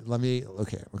 All right. Let me.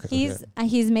 Okay.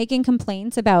 He's making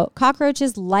complaints about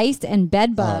cockroaches, lice, and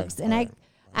bed bugs, and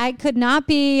I could not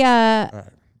be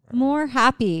more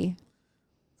happy.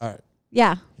 All right.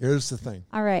 Yeah. Here's the thing.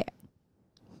 All right.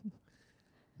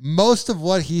 Most of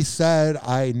what he said,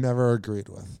 I never agreed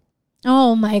with.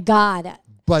 Oh my God!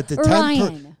 But the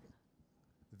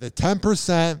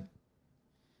 10%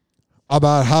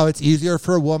 about how it's easier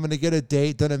for a woman to get a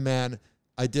date than a man,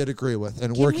 I did agree with,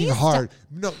 and working hard.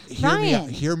 No,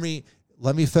 hear me.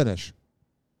 Let me finish.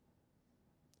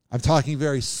 I'm talking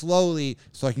very slowly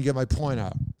so I can get my point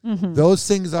out. Mm-hmm. Those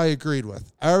things I agreed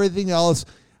with. Everything else,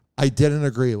 I didn't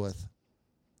agree with.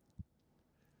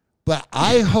 But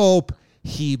I hope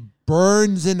he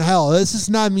burns in hell. This is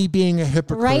not me being a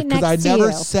hypocrite because I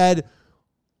never said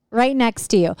right next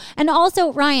to you. And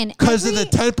also, Ryan, because of the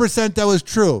 10% that was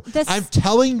true. I'm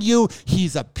telling you,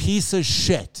 he's a piece of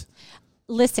shit.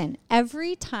 Listen,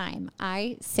 every time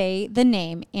I say the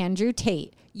name Andrew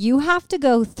Tate, you have to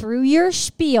go through your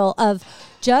spiel of,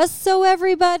 just so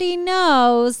everybody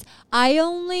knows, I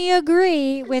only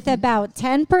agree with about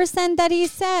 10% that he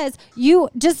says. You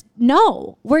just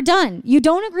know, we're done. You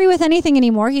don't agree with anything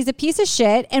anymore. He's a piece of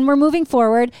shit, and we're moving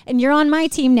forward, and you're on my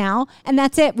team now, and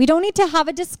that's it. We don't need to have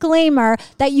a disclaimer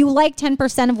that you like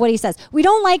 10% of what he says. We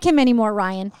don't like him anymore,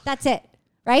 Ryan. That's it.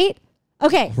 Right?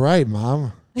 Okay. Right,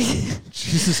 Mom.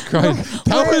 Jesus Christ.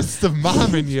 That was the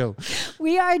mom in you.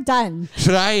 We are done.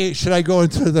 Should I go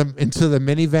into the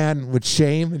minivan with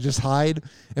shame and just hide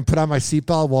and put on my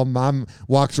seatbelt while Mom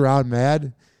walks around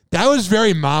mad? That was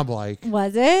very mom-like.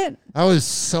 Was it? That was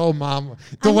so mom.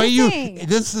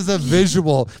 This is a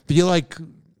visual, but you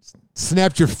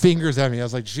snapped your fingers at me. I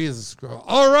was like, Jesus Christ.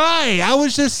 All right. I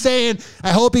was just saying,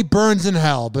 I hope he burns in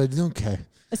hell, but okay.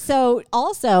 So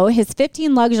also, his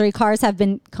 15 luxury cars have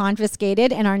been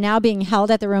confiscated and are now being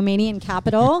held at the Romanian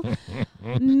capital.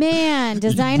 Man,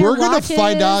 designer We're going to watches.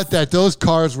 find out that those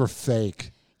cars were fake.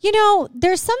 You know,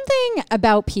 there's something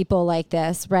about people like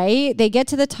this, right? They get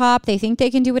to the top. They think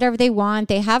they can do whatever they want.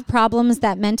 They have problems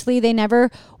that mentally they never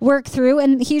work through.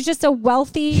 And he's just a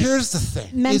wealthy. Here's the thing.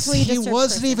 Mentally He disturbed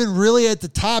wasn't person. even really at the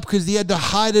top because he had to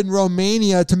hide in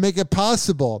Romania to make it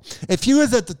possible. If he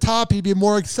was at the top, he'd be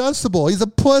more accessible. He's a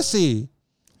pussy.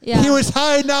 Yeah. He was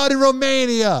hiding out in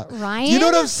Romania. Ryan, You know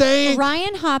what I'm saying?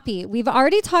 Ryan Hoppy, we've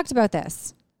already talked about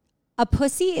this. A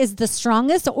pussy is the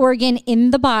strongest organ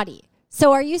in the body.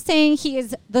 So are you saying he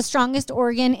is the strongest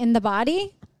organ in the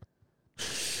body?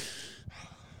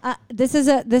 This is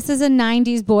a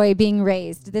 90s boy being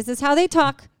raised. This is how they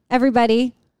talk,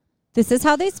 everybody. This is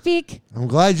how they speak. I'm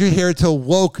glad you're here to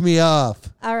woke me up.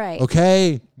 All right.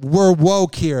 Okay? We're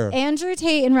woke here. Andrew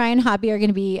Tate and Ryan Hoppy are going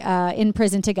to be in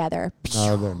prison together.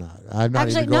 No, they're not. I'm not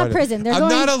Actually, even going not prison. They're I'm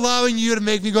going- not allowing you to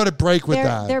make me go to break with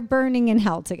that. They're burning in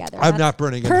hell together. I'm not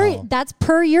burning in hell. That's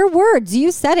per your words.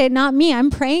 You said it, not me. I'm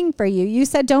praying for you. You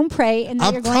said don't pray, and that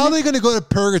you're I'm going probably going to go to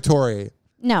purgatory.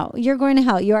 No, you're going to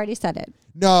hell. You already said it.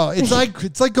 No, it's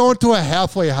like going to a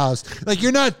halfway house. Like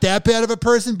you're not that bad of a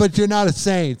person, but you're not a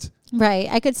saint. Right.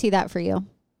 I could see that for you.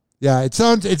 Yeah, it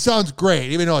sounds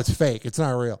great, even though it's fake. It's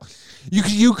not real.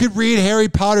 You could read Harry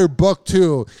Potter book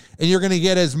 2, and you're going to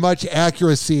get as much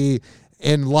accuracy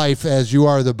in life as you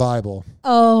are the Bible.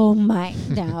 Oh my,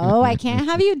 no, I can't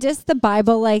have you diss the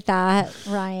Bible like that,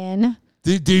 Ryan.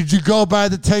 Did you go by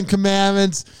the 10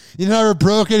 Commandments? You never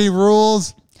broke any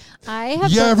rules? I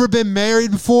have. You ever been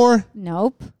married before?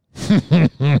 Nope. I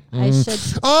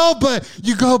should. Oh, but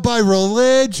you go by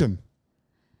religion.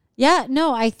 Yeah,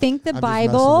 no, I think the I'm just messing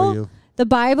with Bible. you. The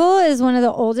Bible is one of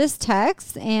the oldest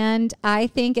texts, and I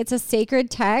think it's a sacred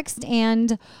text.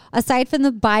 And aside from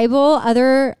the Bible,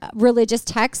 other religious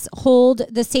texts hold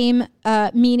the same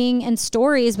meaning and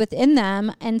stories within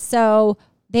them. And so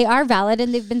they are valid,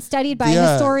 and they've been studied by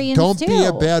historians don't too. be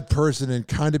a bad person and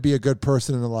kind of be a good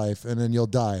person in life, and then you'll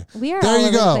die. We are there all you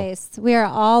over go. the place. We are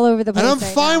all over the place. And I'm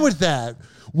right fine now. with that.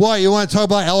 What, you want to talk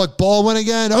about Alec Baldwin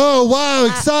again? Oh, wow,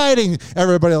 exciting.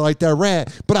 Everybody liked that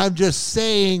rant. But I'm just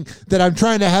saying that I'm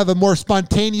trying to have a more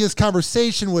spontaneous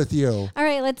conversation with you. All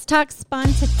right, let's talk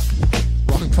Wrong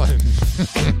button.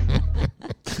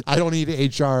 I don't need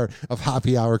HR of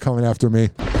Happy Hour coming after me.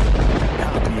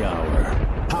 Happy Hour.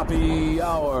 Happy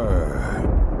Hour.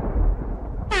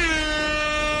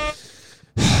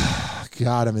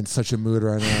 God, I'm in such a mood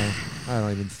right now. I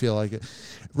don't even feel like it.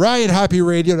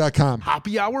 RyanHappyRadio.com.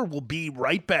 Happy Hour will be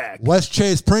right back.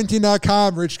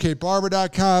 WestChasePrinting.com,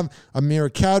 RichKBarber.com,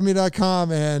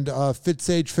 AmirAcademy.com, and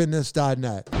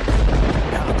FitSageFitness.net.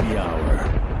 Happy Hour.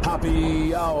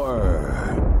 Happy Hour.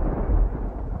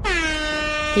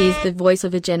 He's the voice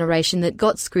of a generation that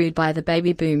got screwed by the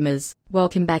baby boomers.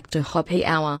 Welcome back to Hoppy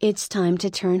Hour. It's time to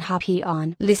turn Hoppy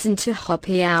on. Listen to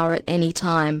Hoppy Hour at any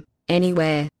time,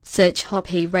 anywhere. Search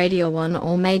Hoppy Radio on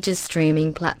all major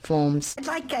streaming platforms. I'd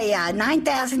like a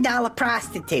 $9,000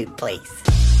 prostitute, please.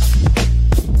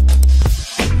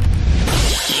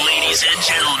 Ladies and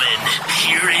gentlemen,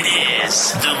 here it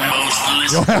is. The most You'll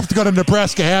listened have to go to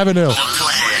Nebraska Avenue. on the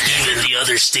planet. Even the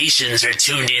other stations are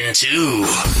tuned in too.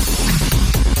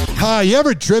 Hi, you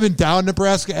ever driven down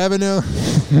Nebraska Avenue?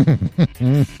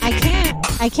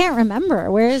 I can't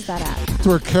remember. Where is that at? It's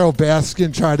where Carol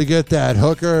Baskin tried to get that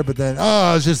hooker, but then,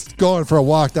 I was just going for a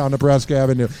walk down Nebraska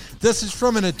Avenue. This is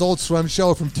from an Adult Swim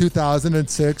show from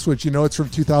 2006, which you know it's from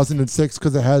 2006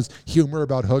 because it has humor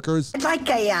about hookers. I'd like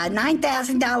a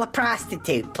 $9,000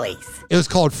 prostitute, please. It was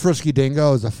called Frisky Dingo.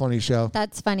 It was a funny show.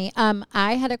 That's funny.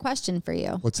 I had a question for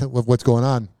you. What's going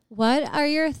on? What are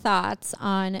your thoughts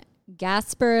on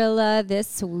Gasparilla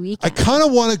this I weekend? kind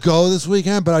of want to go this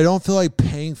weekend, but I don't feel like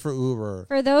paying for Uber.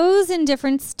 For those in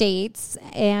different states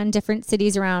and different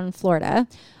cities around Florida,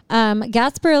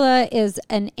 Gasparilla is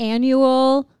an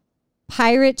annual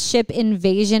pirate ship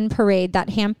invasion parade that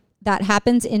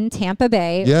happens in Tampa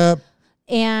Bay. Yeah.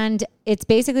 And it's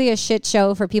basically a shit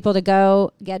show for people to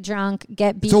go get drunk,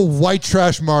 get beat. It's a white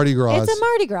trash Mardi Gras. It's a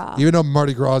Mardi Gras. Even though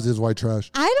Mardi Gras is white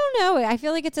trash. I don't know. I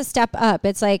feel like it's a step up.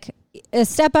 It's like a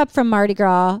step up from Mardi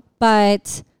Gras,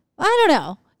 but I don't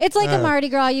know. It's like a Mardi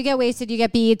Gras. You get wasted, you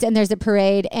get beads, and there's a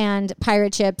parade and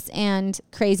pirate ships and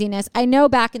craziness. I know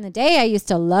back in the day I used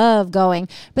to love going,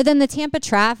 but then the Tampa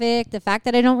traffic, the fact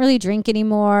that I don't really drink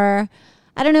anymore,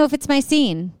 I don't know if it's my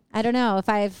scene. I don't know if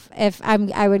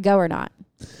I would go or not.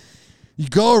 You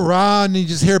go around and you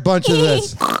just hear a bunch of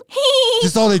this.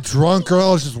 Just all the drunk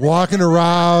girls just walking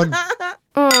around.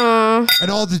 And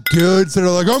all the dudes that are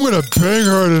like, I'm going to bang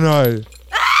her tonight.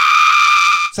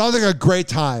 Sounds like a great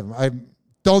time. I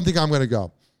don't think I'm going to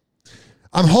go.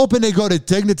 I'm hoping they go to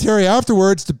Dignitary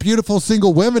afterwards, the beautiful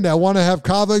single women that want to have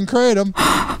kava and kratom.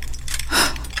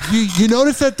 You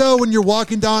notice that, though, when you're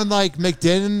walking down, like,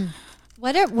 McDinn?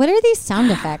 What are these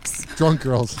sound effects? Drunk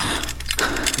girls.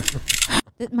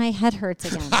 My head hurts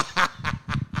again.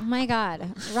 Oh, my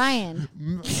God. Ryan.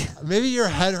 Maybe your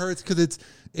head hurts because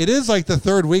it is like the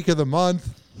third week of the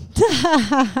month.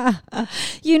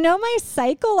 You know my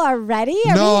cycle already?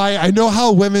 I know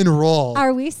how women roll.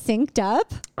 Are we synced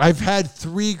up? I've had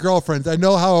 3 girlfriends. I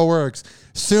know how it works.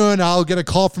 Soon I'll get a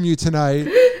call from you tonight.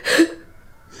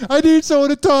 I need someone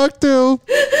to talk to.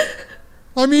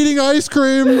 I'm eating ice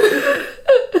cream.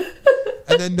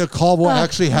 And then the call will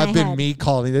actually have been me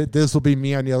calling. This will be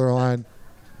me on the other line.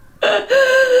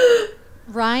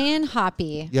 Ryan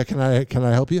Hoppy. Yeah, can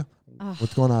I help you?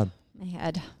 What's going on? My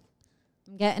head.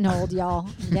 I'm getting old, y'all.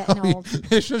 I'm getting old.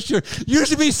 It's just you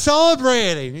should be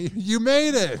celebrating. You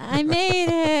made it. I made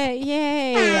it.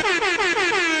 Yay.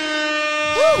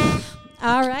 Whew.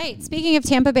 All right. Speaking of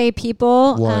Tampa Bay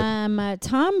people,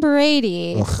 Tom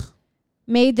Brady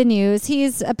made the news.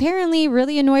 He's apparently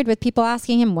really annoyed with people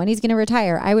asking him when he's going to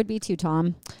retire. I would be too,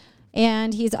 Tom.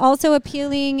 And he's also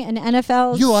appealing an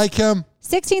NFL. You like him?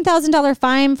 $16,000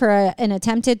 fine for an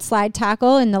attempted slide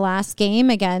tackle in the last game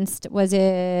against, was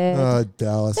it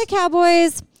Dallas? The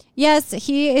Cowboys. Yes,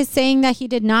 he is saying that he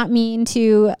did not mean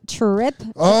to trip.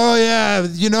 Oh, yeah.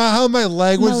 You know how my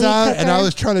leg was Malik out Hooker. and I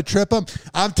was trying to trip him?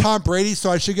 I'm Tom Brady, so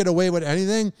I should get away with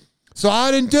anything. So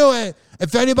I didn't do it.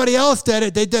 If anybody else did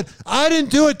it, they did. I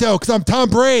didn't do it, though, because I'm Tom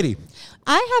Brady.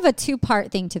 I have a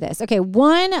 2-part thing to this. Okay,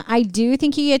 one, I do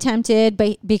think he attempted,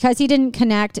 but because he didn't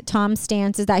connect, Tom's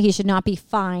stance is that he should not be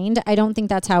fined. I don't think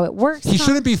that's how it works. He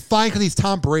shouldn't be fined because he's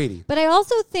Tom Brady. But I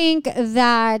also think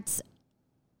that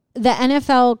the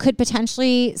NFL could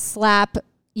potentially slap,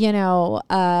 they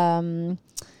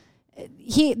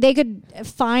could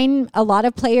fine a lot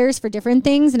of players for different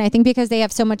things. And I think because they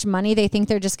have so much money, they think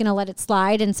they're just going to let it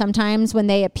slide. And sometimes when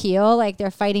they appeal, like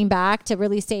they're fighting back to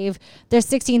really save their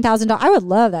 $16,000. I would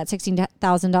love that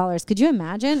 $16,000. Could you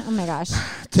imagine? Oh my gosh.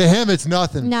 To him, it's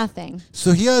nothing. Nothing.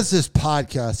 So he has this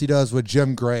podcast he does with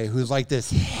Jim Gray, who's like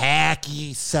this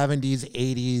hacky 70s,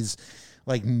 80s,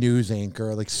 like news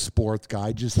anchor, like sports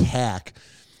guy, just hack.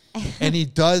 And he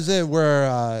does it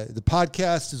where the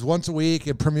podcast is once a week.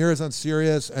 It premieres on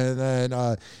Sirius, and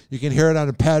then you can hear it on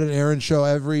a Pat and Aaron show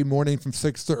every morning from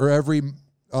 6 to, or every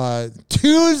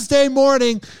Tuesday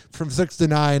morning from 6 to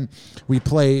 9. We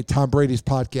play Tom Brady's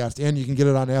podcast, and you can get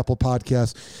it on Apple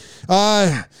Podcasts.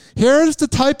 Here's the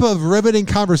type of riveting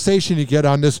conversation you get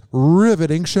on this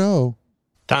riveting show.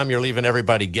 Tom, you're leaving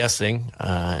everybody guessing.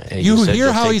 You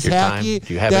hear how he's hacky?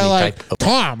 Do you have any type of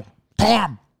Tom.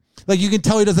 Like, you can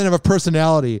tell he doesn't have a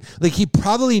personality. Like, he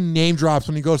probably name drops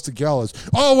when he goes to galas.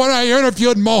 Oh, when I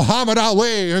interviewed Muhammad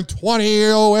Ali in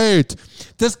 2008.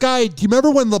 This guy, do you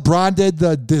remember when LeBron did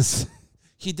the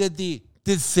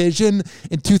decision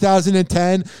in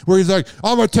 2010 where he's like,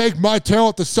 I'm going to take my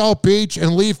talent to South Beach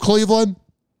and leave Cleveland?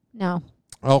 No.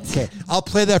 Okay. I'll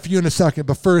play that for you in a second.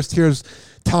 But first, here's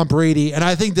Tom Brady. And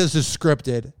I think this is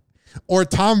scripted. Or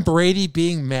Tom Brady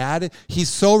being mad. He's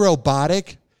so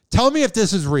robotic. Tell me if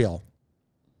this is real.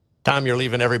 Tom, you're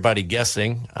leaving everybody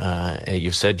guessing.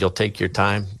 You said you'll take your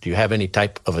time. Do you have any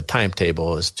type of a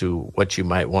timetable as to what you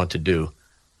might want to do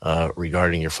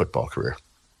regarding your football career?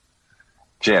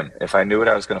 Jim, if I knew what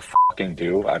I was going to fucking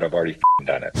do, I'd have already fucking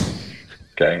done it.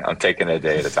 Okay? I'm taking it a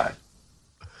day at a time.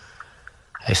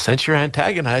 I sense you're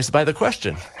antagonized by the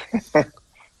question.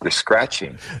 You're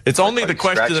scratching. It's only the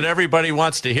question that everybody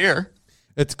wants to hear.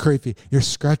 It's creepy. You're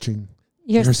scratching.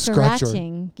 You're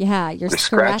scratching. Yeah, you're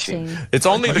scratching. It's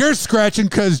only you're scratching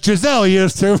because Giselle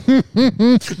used to.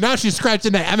 Now she's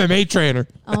scratching the MMA trainer.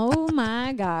 Oh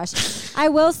my gosh! I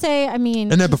will say, I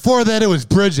mean, and then before that it was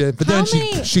Bridget, but then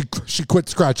she quit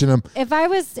scratching him. If I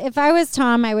was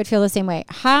Tom, I would feel the same way.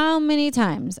 How many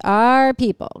times are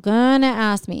people gonna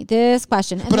ask me this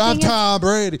question? And but I'm Tom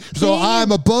Brady, so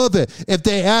I'm above it. If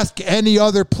they ask any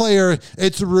other player,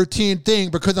 it's a routine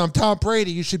thing because I'm Tom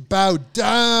Brady. You should bow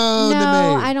down to me.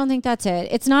 No, I don't think that's it.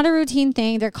 It's not a routine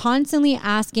thing. They're constantly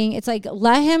asking. It's like,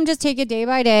 let him just take it day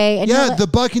by day. And yeah, the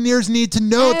Buccaneers need to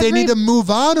know if they need to move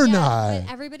on or not.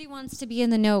 But everybody wants to be in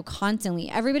the know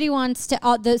constantly. Everybody wants to,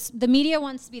 the media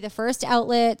wants to be the first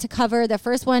outlet to cover, the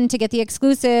first one to get the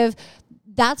exclusive.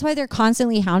 That's why they're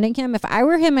constantly hounding him. If I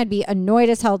were him, I'd be annoyed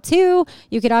as hell too.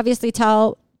 You could obviously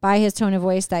tell by his tone of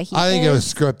voice that I think it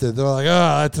was scripted. They're like,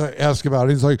 let's ask about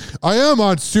it. He's like, I am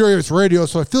on Sirius Radio,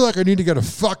 so I feel like I need to get a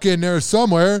fuck in there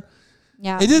somewhere.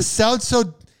 Yeah. It just sounds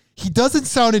so, he doesn't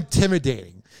sound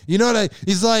intimidating. You know what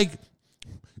he's like,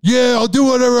 Yeah, I'll do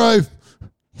whatever I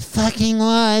fucking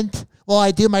want. Well,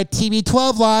 I do my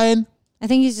TB12 line. I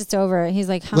think he's just over it. He's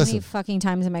like, how Listen. many fucking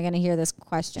times am I going to hear this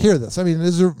question? Hear this. I mean,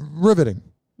 this is riveting.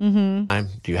 Mm-hmm.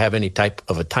 Do you have any type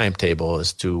of a timetable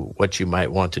as to what you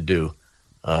might want to do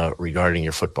regarding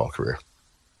your football career?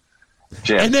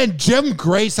 Jim. And then Jim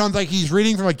Gray sounds like he's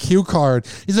reading from a cue card.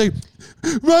 He's like,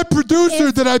 my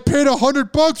producer that I paid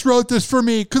 $100 wrote this for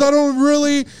me because I don't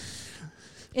really,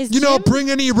 bring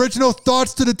any original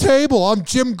thoughts to the table. I'm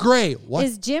Jim Gray. What?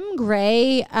 Is Jim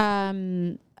Gray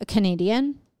a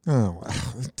Canadian? Oh,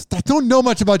 I don't know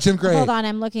much about Jim Gray. Hold on,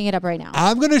 I'm looking it up right now.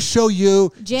 I'm going to show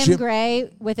you Jim Gray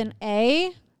with an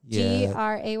A, Yeah.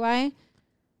 Gray.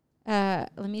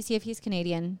 Let me see if he's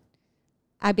Canadian.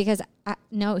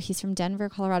 No, he's from Denver,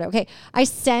 Colorado. Okay, I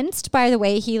sensed by the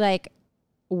way he like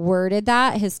worded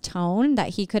that, his tone, that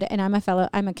he could. And I'm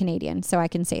a Canadian, so I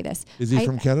can say this. Is he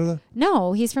from Canada?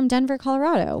 No, he's from Denver,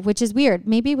 Colorado, which is weird.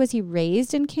 Maybe was he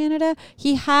raised in Canada?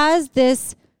 He has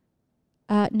this.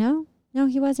 No,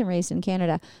 he wasn't raised in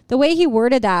Canada. The way he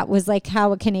worded that was like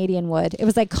how a Canadian would. It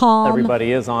was like calm.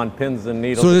 Everybody is on pins and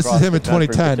needles. So this is him in country,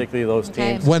 2010. particularly those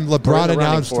teams. When LeBron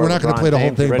announced, we're not going to play the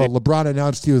whole thing, but LeBron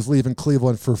announced he was leaving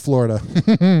Cleveland for Florida.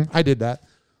 I did that.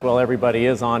 Well, everybody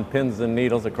is on pins and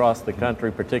needles across the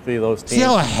country, particularly those teams. See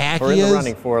how hacky We're in he the is?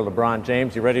 running for LeBron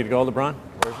James. You ready to go, LeBron?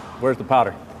 Where's the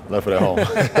powder? Left it at home.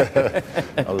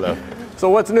 I left. So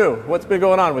what's new? What's been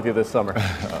going on with you this summer?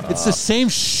 It's the same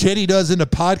shit he does in the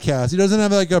podcast. He doesn't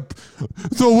have like a.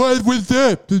 So what with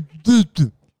that?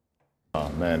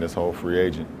 Man, this whole free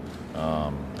agent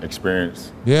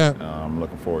experience. Yeah. I'm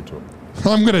looking forward to it.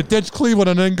 I'm gonna ditch Cleveland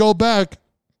and then go back.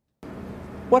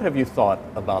 What have you thought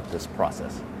about this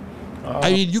process?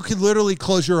 I mean, you can literally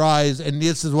close your eyes, and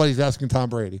this is what he's asking Tom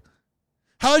Brady.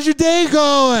 How's your day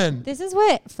going? This is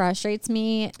what frustrates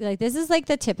me. Like, this is like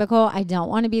the typical, I don't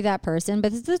want to be that person,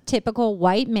 but this is a typical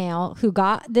white male who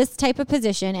got this type of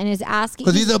position and is asking.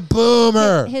 Because he's a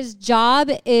boomer. His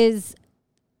job is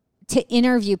to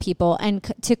interview people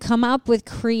and to come up with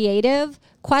creative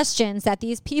questions that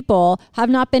these people have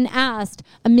not been asked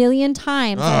a million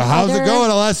times. How's it going,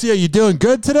 Alessia? You doing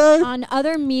good today? On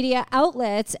other media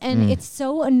outlets, and it's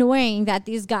so annoying that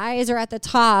these guys are at the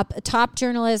top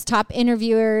journalists, top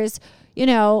interviewers,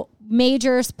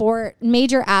 major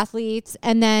athletes,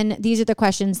 and then these are the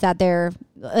questions that they're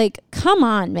like, come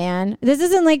on, man. This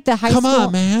isn't like the high school. Come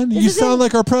on, man. You sound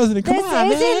like our president. Come on, man.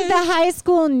 This isn't the high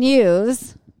school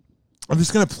news. I'm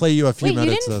just going to play you a few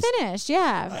minutes. You didn't finish.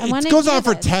 Yeah. It goes on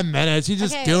for 10 minutes. He's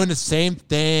just doing the same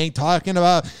thing, talking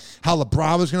about how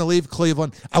LeBron was going to leave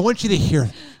Cleveland. I want you to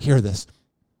hear this.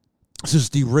 This is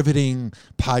the riveting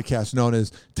podcast known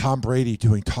as Tom Brady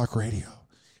doing talk radio.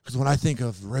 Because when I think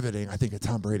of riveting, I think of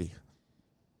Tom Brady.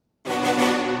 And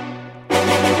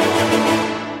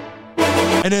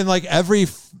then like every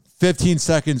 15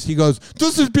 seconds, he goes,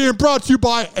 this is being brought to you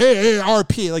by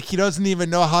AARP. Like he doesn't even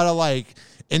know how to like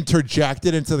interject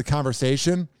it into the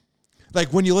conversation. Like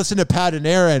when you listen to Pat and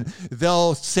Aaron,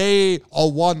 they'll say a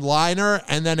one-liner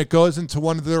and then it goes into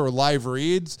one of their live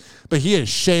reads. But he is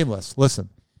shameless. Listen.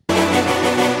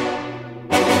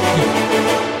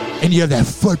 And you have that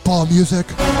football music.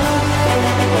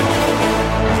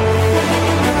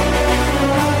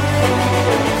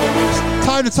 It's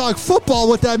time to talk football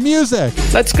with that music.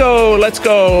 Let's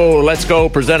go.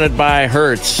 Presented by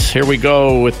Hertz. Here we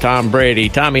go with Tom Brady.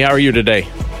 Tommy, how are you today?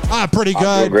 Pretty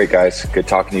good. Doing great, guys. Good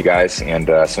talking to you guys. And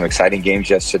some exciting games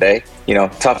yesterday.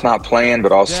 Tough not playing,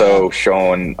 but also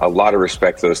showing a lot of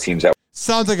respect to those teams.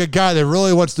 Sounds like a guy that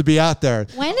really wants to be out there.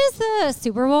 When is the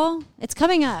Super Bowl? It's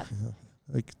coming up.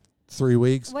 Like 3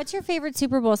 weeks. What's your favorite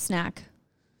Super Bowl snack?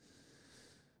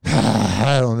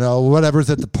 I don't know. Whatever's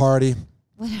at the party.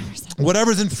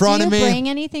 Whatever's in front of me. Do you bring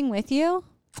anything with you?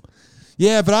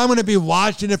 Yeah, but I'm going to be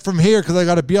watching it from here because I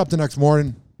got to be up the next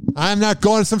morning. I'm not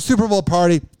going to some Super Bowl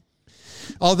party.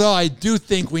 Although I do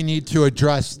think we need to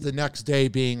address the next day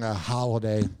being a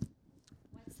holiday.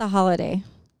 What's the holiday?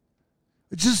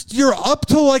 Just you're up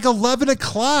till like 11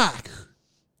 o'clock.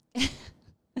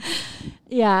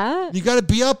 Yeah. You got to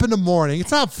be up in the morning.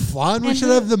 It's not fun. We should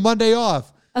have the Monday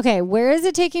off. Okay, where is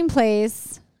it taking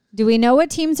place? Do we know what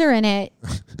teams are in it?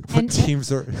 What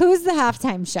teams are? Who's the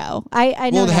halftime show? I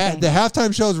know the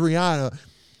halftime show is Rihanna,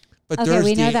 but there's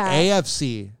we know the that.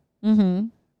 AFC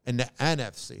and the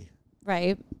NFC.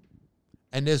 Right.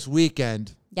 And this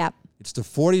weekend, it's the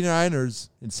 49ers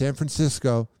in San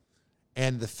Francisco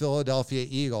and the Philadelphia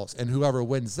Eagles. And whoever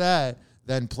wins that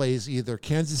then plays either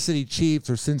Kansas City Chiefs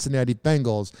or Cincinnati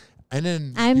Bengals. And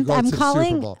then you go to the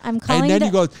Super Bowl. I'm calling. And then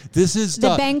you go, this is the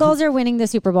Bengals are winning the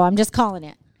Super Bowl. I'm just calling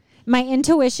it. My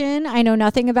intuition, I know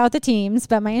nothing about the teams,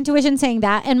 but my intuition saying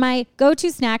that. And my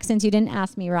go-to snack, since you didn't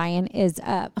ask me, Ryan, is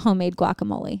homemade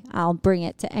guacamole. I'll bring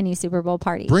it to any Super Bowl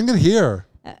party. Bring it here.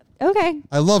 Okay.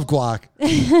 I love guac.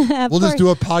 We'll just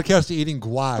do a podcast eating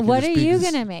guac. What are you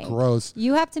going to make? Gross.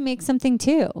 You have to make something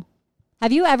too.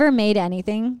 Have you ever made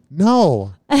anything?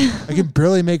 No. I can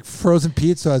barely make frozen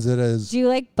pizza as it is. Do you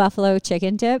like buffalo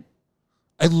chicken dip?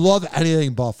 I love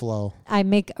anything buffalo. I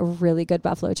make a really good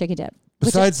buffalo chicken dip.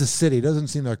 Besides the city, it doesn't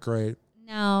seem that great.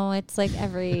 No, it's like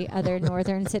every other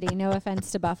northern city. No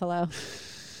offense to Buffalo.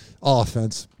 All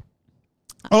offense.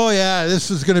 Oh, yeah.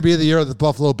 This is going to be the year the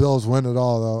Buffalo Bills win it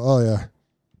all, though. Oh, yeah.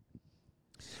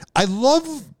 I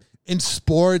love in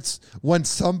sports when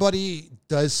somebody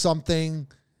does something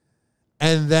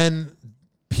and then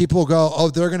people go,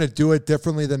 oh, they're going to do it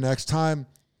differently the next time.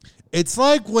 It's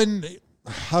like when,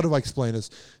 how do I explain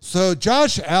this? So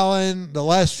Josh Allen, the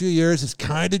last few years, has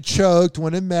kind of choked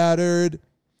when it mattered.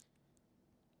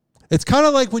 It's kind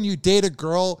of like when you date a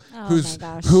girl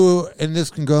who, and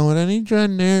this can go in any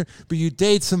gender, but you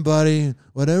date somebody,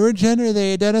 whatever gender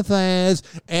they identify as,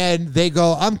 and they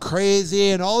go, I'm crazy,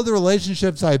 and all the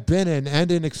relationships I've been in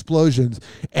end in explosions.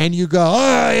 And you go,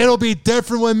 oh, it'll be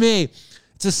different with me.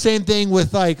 It's the same thing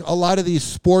with like a lot of these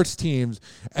sports teams.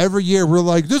 Every year we're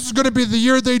like, this is going to be the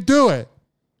year they do it.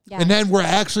 Yeah. And then we're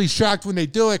actually shocked when they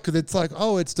do it because it's like,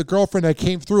 oh, it's the girlfriend that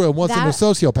came through and wasn't a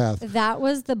sociopath. That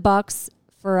was the Bucs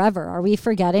forever. Are we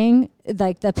forgetting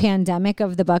like the pandemic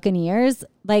of the Buccaneers?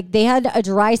 Like they had a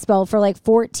dry spell for like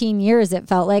 14 years, it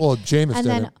felt like. Well, Jameis and did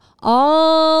then it.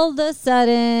 All of a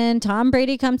sudden, Tom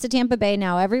Brady comes to Tampa Bay.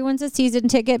 Now everyone's a season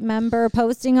ticket member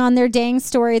posting on their dang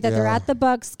story that they're at the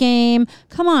Bucs game.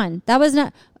 Come on. That was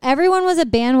not, everyone was a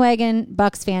bandwagon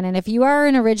Bucs fan. And if you are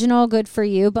an original, good for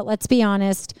you. But let's be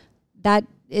honest, that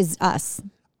is us.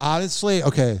 Honestly,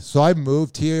 okay, so I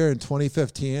moved here in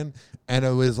 2015, and it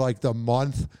was like the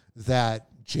month that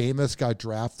Jameis got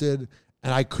drafted,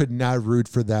 and I could not root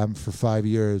for them for 5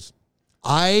 years.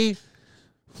 I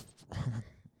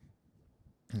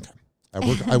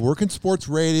work in sports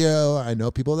radio. I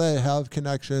know people that have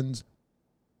connections.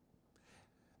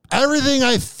 Everything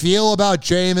I feel about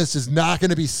Jameis is not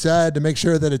going to be said to make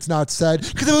sure that it's not said.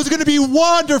 Because if it was going to be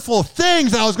wonderful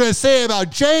things I was going to say about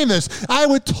Jameis, I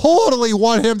would totally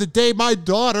want him to date my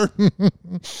daughter.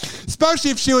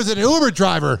 Especially if she was an Uber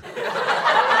driver.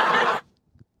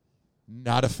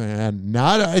 Not a fan.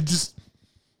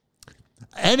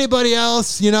 Anybody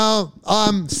else, you know?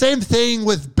 Same thing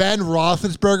with Ben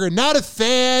Roethlisberger. Not a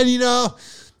fan, you know?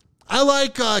 I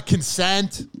like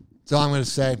consent. That's all I'm going to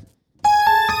say.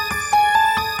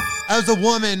 As a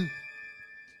woman,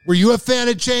 were you a fan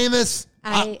of Jameis?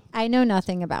 I know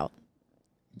nothing about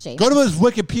Jameis. Go to his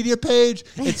Wikipedia page.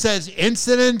 It says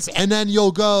incidents, and then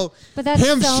you'll go, but that's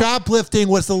him shoplifting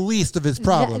was the least of his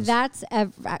problems. That's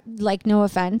like, no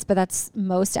offense, but that's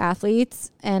most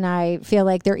athletes. And I feel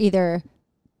like they're either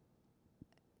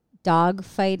dog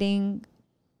fighting.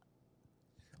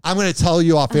 I'm going to tell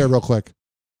you off air real quick.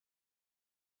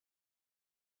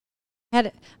 I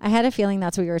had a feeling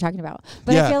that's what you were talking about.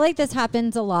 But I feel like this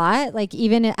happens a lot, like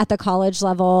even at the college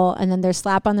level, and then there's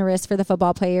slap on the wrist for the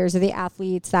football players or the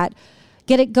athletes that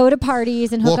go to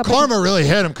parties and hook up. Well, karma really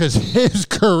hit him because his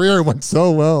career went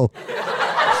so well.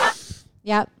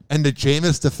 Yep. And the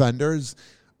Jameis defenders,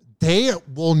 they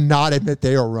will not admit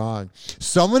they are wrong.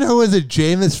 Someone who is a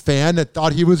Jameis fan that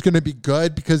thought he was going to be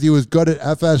good because he was good at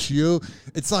FSU,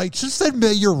 it's like, just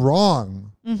admit you're wrong.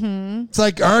 Mm-hmm. It's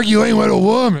like arguing with a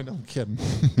woman. I'm kidding.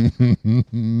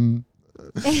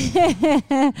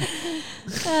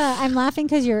 I'm laughing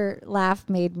because your laugh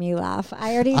made me laugh.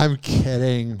 I'm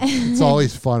kidding. It's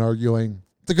always fun arguing.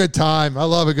 It's a good time. I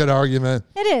love a good argument.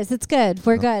 It is. It's good.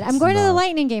 We're good. I'm going to the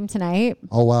Lightning game tonight.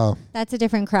 Oh, wow. That's a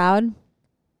different crowd.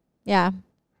 Yeah.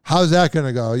 How's that going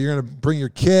to go? You're going to bring your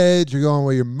kids? You're going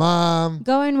with your mom?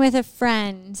 Going with a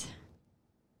friend.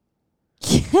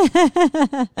 You have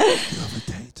a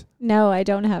date? No, I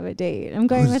don't have a date. I'm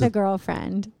going with a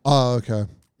girlfriend. Oh, okay.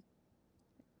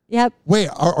 Yep. Wait,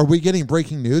 are we getting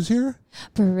breaking news here?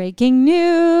 Breaking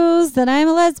news that I'm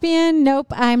a lesbian.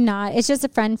 Nope, I'm not. It's just a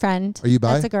friend. Are you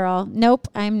bi? That's a girl. Nope,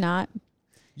 I'm not.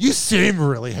 You seem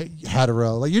really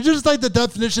hetero. Like you're just like the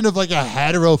definition of like a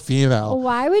hetero female.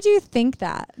 Why would you think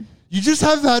that? You just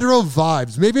have hetero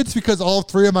vibes. Maybe it's because all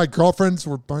three of my girlfriends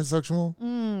were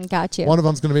bisexual. Got you. One of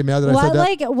them's going to be mad that I said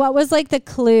that. What was like the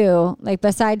clue? Like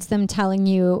besides them telling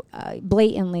you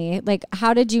blatantly, like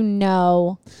how did you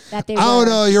know that they were? I don't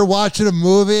know. You're watching a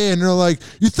movie and you're like,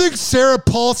 you think Sarah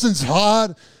Paulson's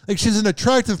hot? Like she's an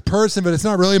attractive person, but it's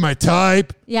not really my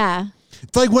type. Yeah.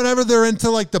 It's like whenever they're into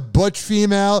like the butch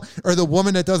female or the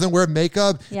woman that doesn't wear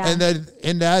makeup, and then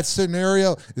in that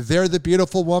scenario, they're the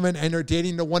beautiful woman and they're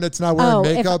dating the one that's not wearing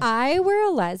makeup. If I were a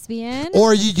lesbian,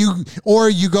 or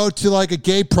you go to like a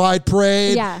gay pride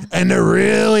parade, and they're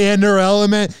really in their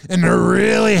element and they're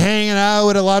really hanging out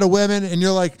with a lot of women, and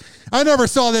you're like, I never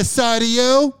saw this side of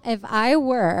you. If I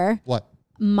were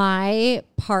my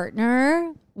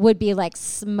partner would be like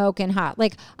smoking hot.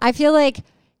 Like I feel like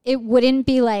it wouldn't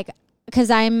be like, because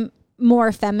I'm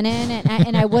more feminine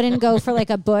and I wouldn't go for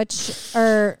like a butch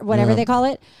or whatever they call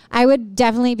it. I would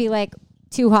definitely be like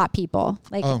two hot people.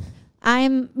 Like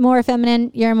I'm more feminine,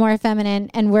 you're more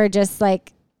feminine, and we're just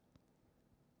like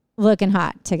looking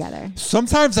hot together.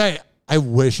 Sometimes I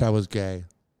wish I was gay.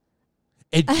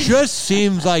 It just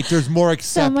seems like there's more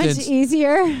acceptance. So much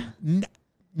easier.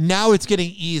 Now it's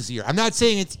getting easier. I'm not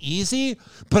saying it's easy,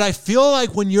 but I feel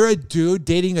like when you're a dude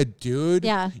dating a dude,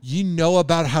 you know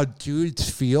about how dudes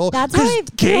feel. That's how I feel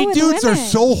gay with dudes women. are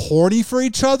so horny for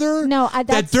each other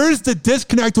that there's the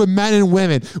disconnect with men and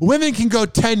women. Women can go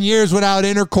 10 years without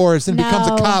intercourse and becomes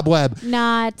a cobweb.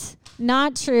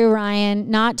 Not true, Ryan.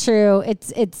 Not true.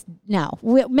 It's no.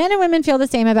 Men and women feel the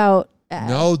same about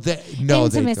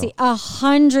intimacy.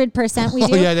 100% we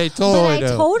do. Oh yeah, they totally do.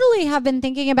 But I totally have been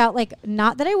thinking about like,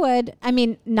 not that I would. I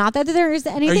mean, not that there's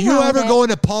anything. Are you wrong ever with going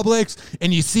to Publix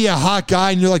and you see a hot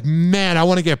guy and you're like, man, I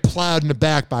want to get plowed in the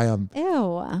back by him?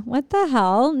 Ew, what the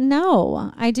hell?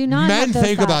 No, I do not. Men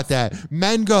think about that.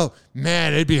 Men go,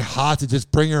 man, it'd be hot to just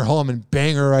bring her home and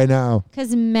bang her right now.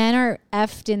 Because men are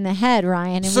effed in the head,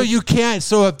 Ryan. So you can't.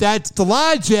 So if that's the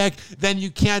logic, then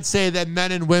you can't say that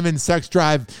men and women's sex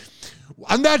drive.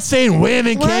 I'm not saying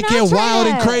women can't get wild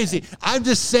and crazy. I'm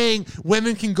just saying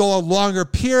women can go a longer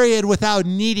period without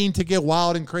needing to get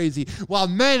wild and crazy. While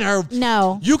men are...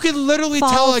 No. You can literally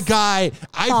tell a guy,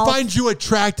 I find you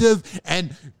attractive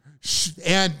and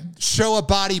show a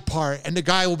body part, and the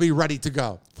guy will be ready to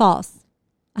go. False.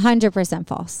 100%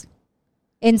 false.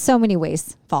 In so many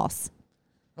ways, false.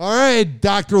 All right,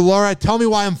 Dr. Laura, tell me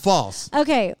why I'm false.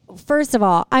 Okay, first of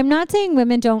all, I'm not saying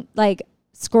women don't like...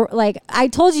 Like I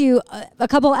told you a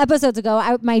couple episodes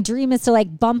ago, my dream is to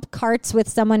like bump carts with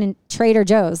someone in Trader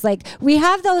Joe's. Like we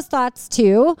have those thoughts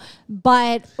too,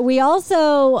 but we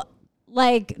also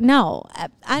like, no, I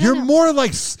don't You're know. more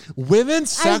like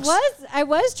women's sex. I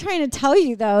was trying to tell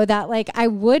you though that like I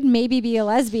would maybe be a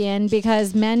lesbian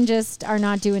because men just are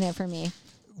not doing it for me.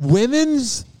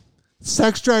 Women's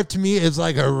sex drive to me is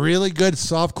like a really good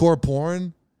softcore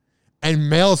porn.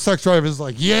 And male sex drive is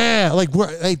like, yeah, like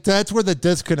that's where the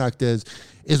disconnect is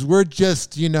we're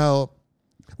just,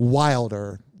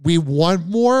 wilder. We want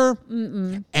more.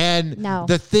 And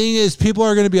the thing is, people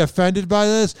are going to be offended by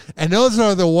this. And those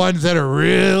are the ones that are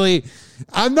really,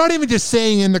 I'm not even just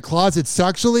saying in the closet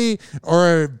sexually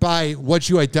or by what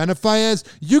you identify as.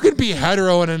 You can be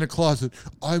hetero and in the closet.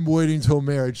 I'm waiting till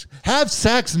marriage. Have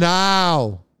sex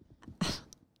now.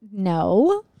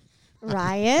 No,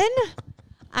 Ryan.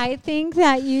 I think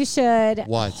that you should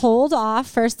hold off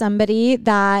for somebody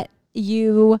that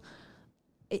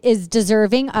is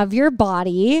deserving of your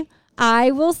body.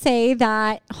 I will say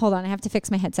that, hold on, I have to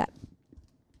fix my headset.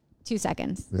 2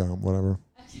 seconds. Yeah, whatever.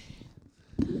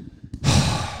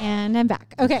 And I'm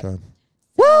back. Okay.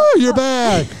 Woo, you're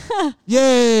back.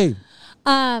 Yay.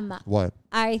 What?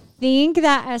 I think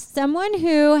that as someone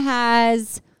who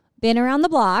has been around the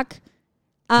block,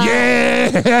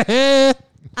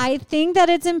 I think that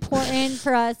it's important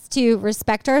for us to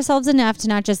respect ourselves enough to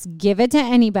not just give it to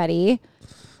anybody.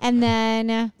 And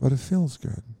then... But it feels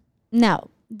good. No.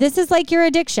 This is like your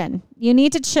addiction. You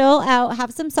need to chill out,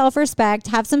 have some self-respect,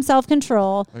 have some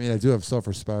self-control. I mean, I do have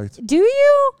self-respect. Do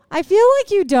you? I feel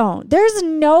like you don't. There's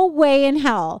no way in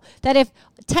hell that if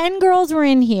 10 girls were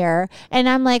in here and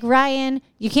I'm like, Ryan,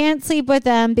 you can't sleep with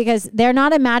them because they're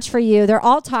not a match for you. They're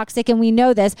all toxic and we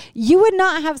know this. You would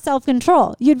not have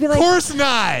self-control. You'd be like... Of course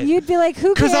not. You'd be like,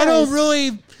 who cares? Because I don't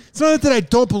really... It's not that I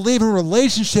don't believe in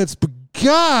relationships, but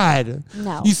God.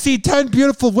 No. You see 10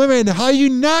 beautiful women. How are you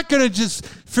not going to just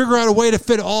figure out a way to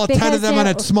fit all 10 of them in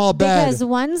a small bed? Because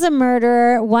one's a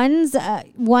murderer. One's...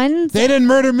 They didn't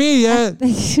murder me yet.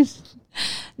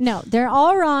 No, they're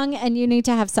all wrong and you need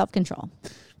to have self-control.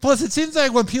 Plus, it seems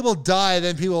like when people die,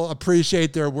 then people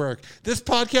appreciate their work. This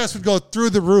podcast would go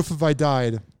through the roof if I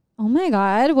died. Oh my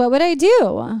God, what would I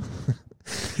do?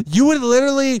 You would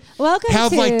literally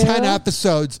have like 10 to-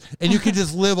 episodes and you could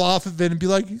just live off of it and be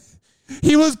like,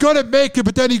 he was going to make it,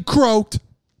 but then he croaked.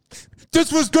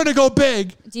 This was going to go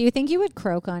big. Do you think you would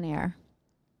croak on air?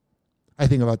 I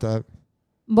think about that.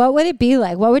 What would it be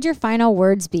like? What would your final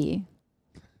words be?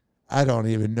 I don't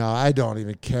even know. I don't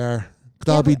even care.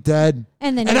 because I'll be dead.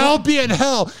 And then I'll be in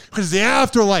hell because the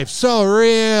afterlife's so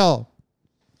real.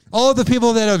 All the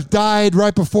people that have died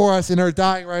right before us and are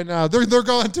dying right now, they're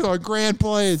going to a grand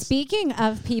place. Speaking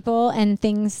of people and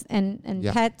things and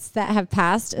pets that have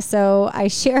passed, so I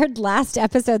shared last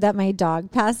episode that my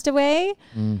dog passed away.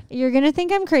 You're going to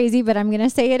think I'm crazy, but I'm going to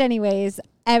say it anyways.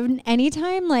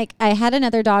 Anytime, like, I had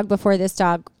another dog before this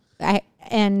dog,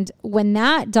 and when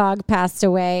that dog passed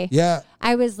away,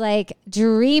 I was like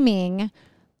dreaming,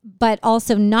 but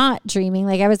also not dreaming.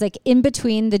 Like I was like in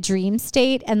between the dream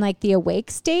state and like the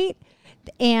awake state.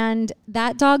 And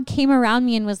that dog came around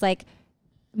me and was like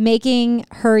making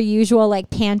her usual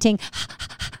like panting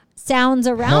sounds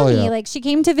around me. Like she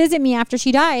came to visit me after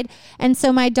she died. And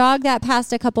so my dog that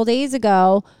passed a couple days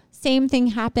ago, same thing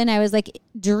happened. I was like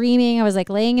dreaming. I was like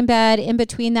laying in bed in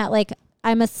between that, like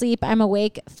I'm asleep, I'm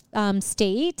awake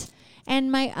state.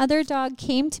 And my other dog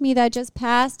came to me that just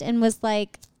passed and was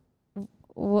like,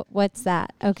 what's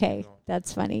that? Okay,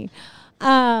 that's funny.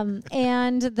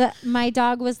 And my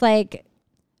dog was like,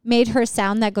 made her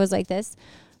sound that goes like this.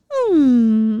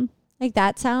 Like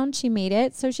that sound, she made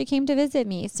it. So she came to visit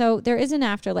me. So there is an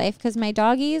afterlife because my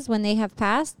doggies, when they have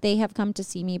passed, they have come to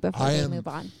see me before they move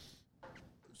on.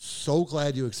 So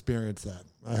glad you experienced that.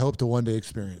 I hope to one day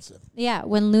experience it. Yeah,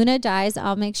 when Luna dies,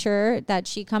 I'll make sure that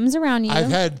she comes around you. I've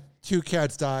had 2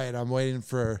 cats die, and I'm waiting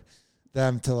for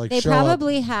them to like they show up.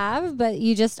 probably have, but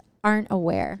you just aren't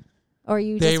aware. Or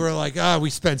they were like, we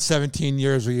spent 17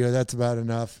 years with you. That's about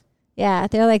enough. Yeah,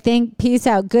 they're like, peace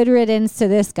out. Good riddance to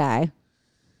this guy.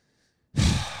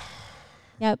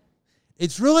 Yep.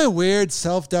 It's really weird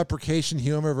self-deprecation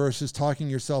humor versus talking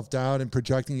yourself down and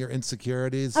projecting your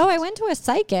insecurities. Oh, I went to a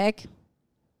psychic.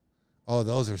 Oh,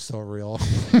 those are so real.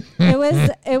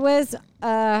 It was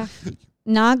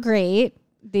not great.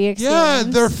 The experience. Yeah,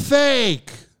 they're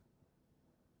fake.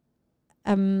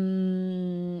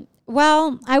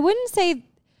 Well, I wouldn't say.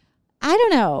 I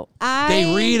don't know.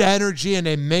 They read energy and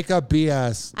they make up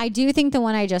BS. I do think the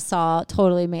one I just saw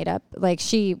totally made up. Like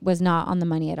she was not on the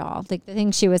money at all. Like the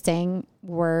things she was saying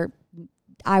were.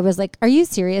 I was like, are you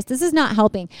serious? This is not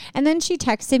helping. And then she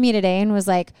texted me today and was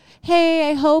like, hey,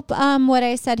 I hope what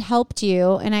I said helped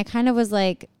you. And I kind of was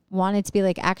like, wanted to be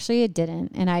like, actually it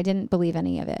didn't. And I didn't believe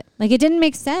any of it. Like it didn't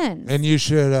make sense. And you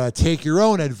should take your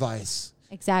own advice.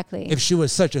 Exactly. If she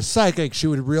was such a psychic, she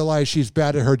would realize she's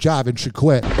bad at her job and should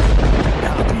quit.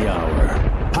 Happy Hour.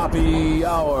 Happy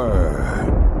Hour.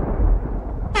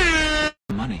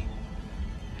 Money.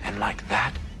 And like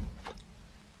that,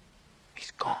 he's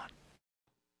gone.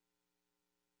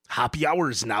 Happy Hour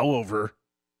is now over.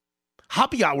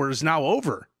 Happy Hour is now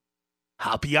over.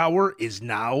 Happy Hour is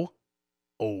now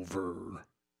over.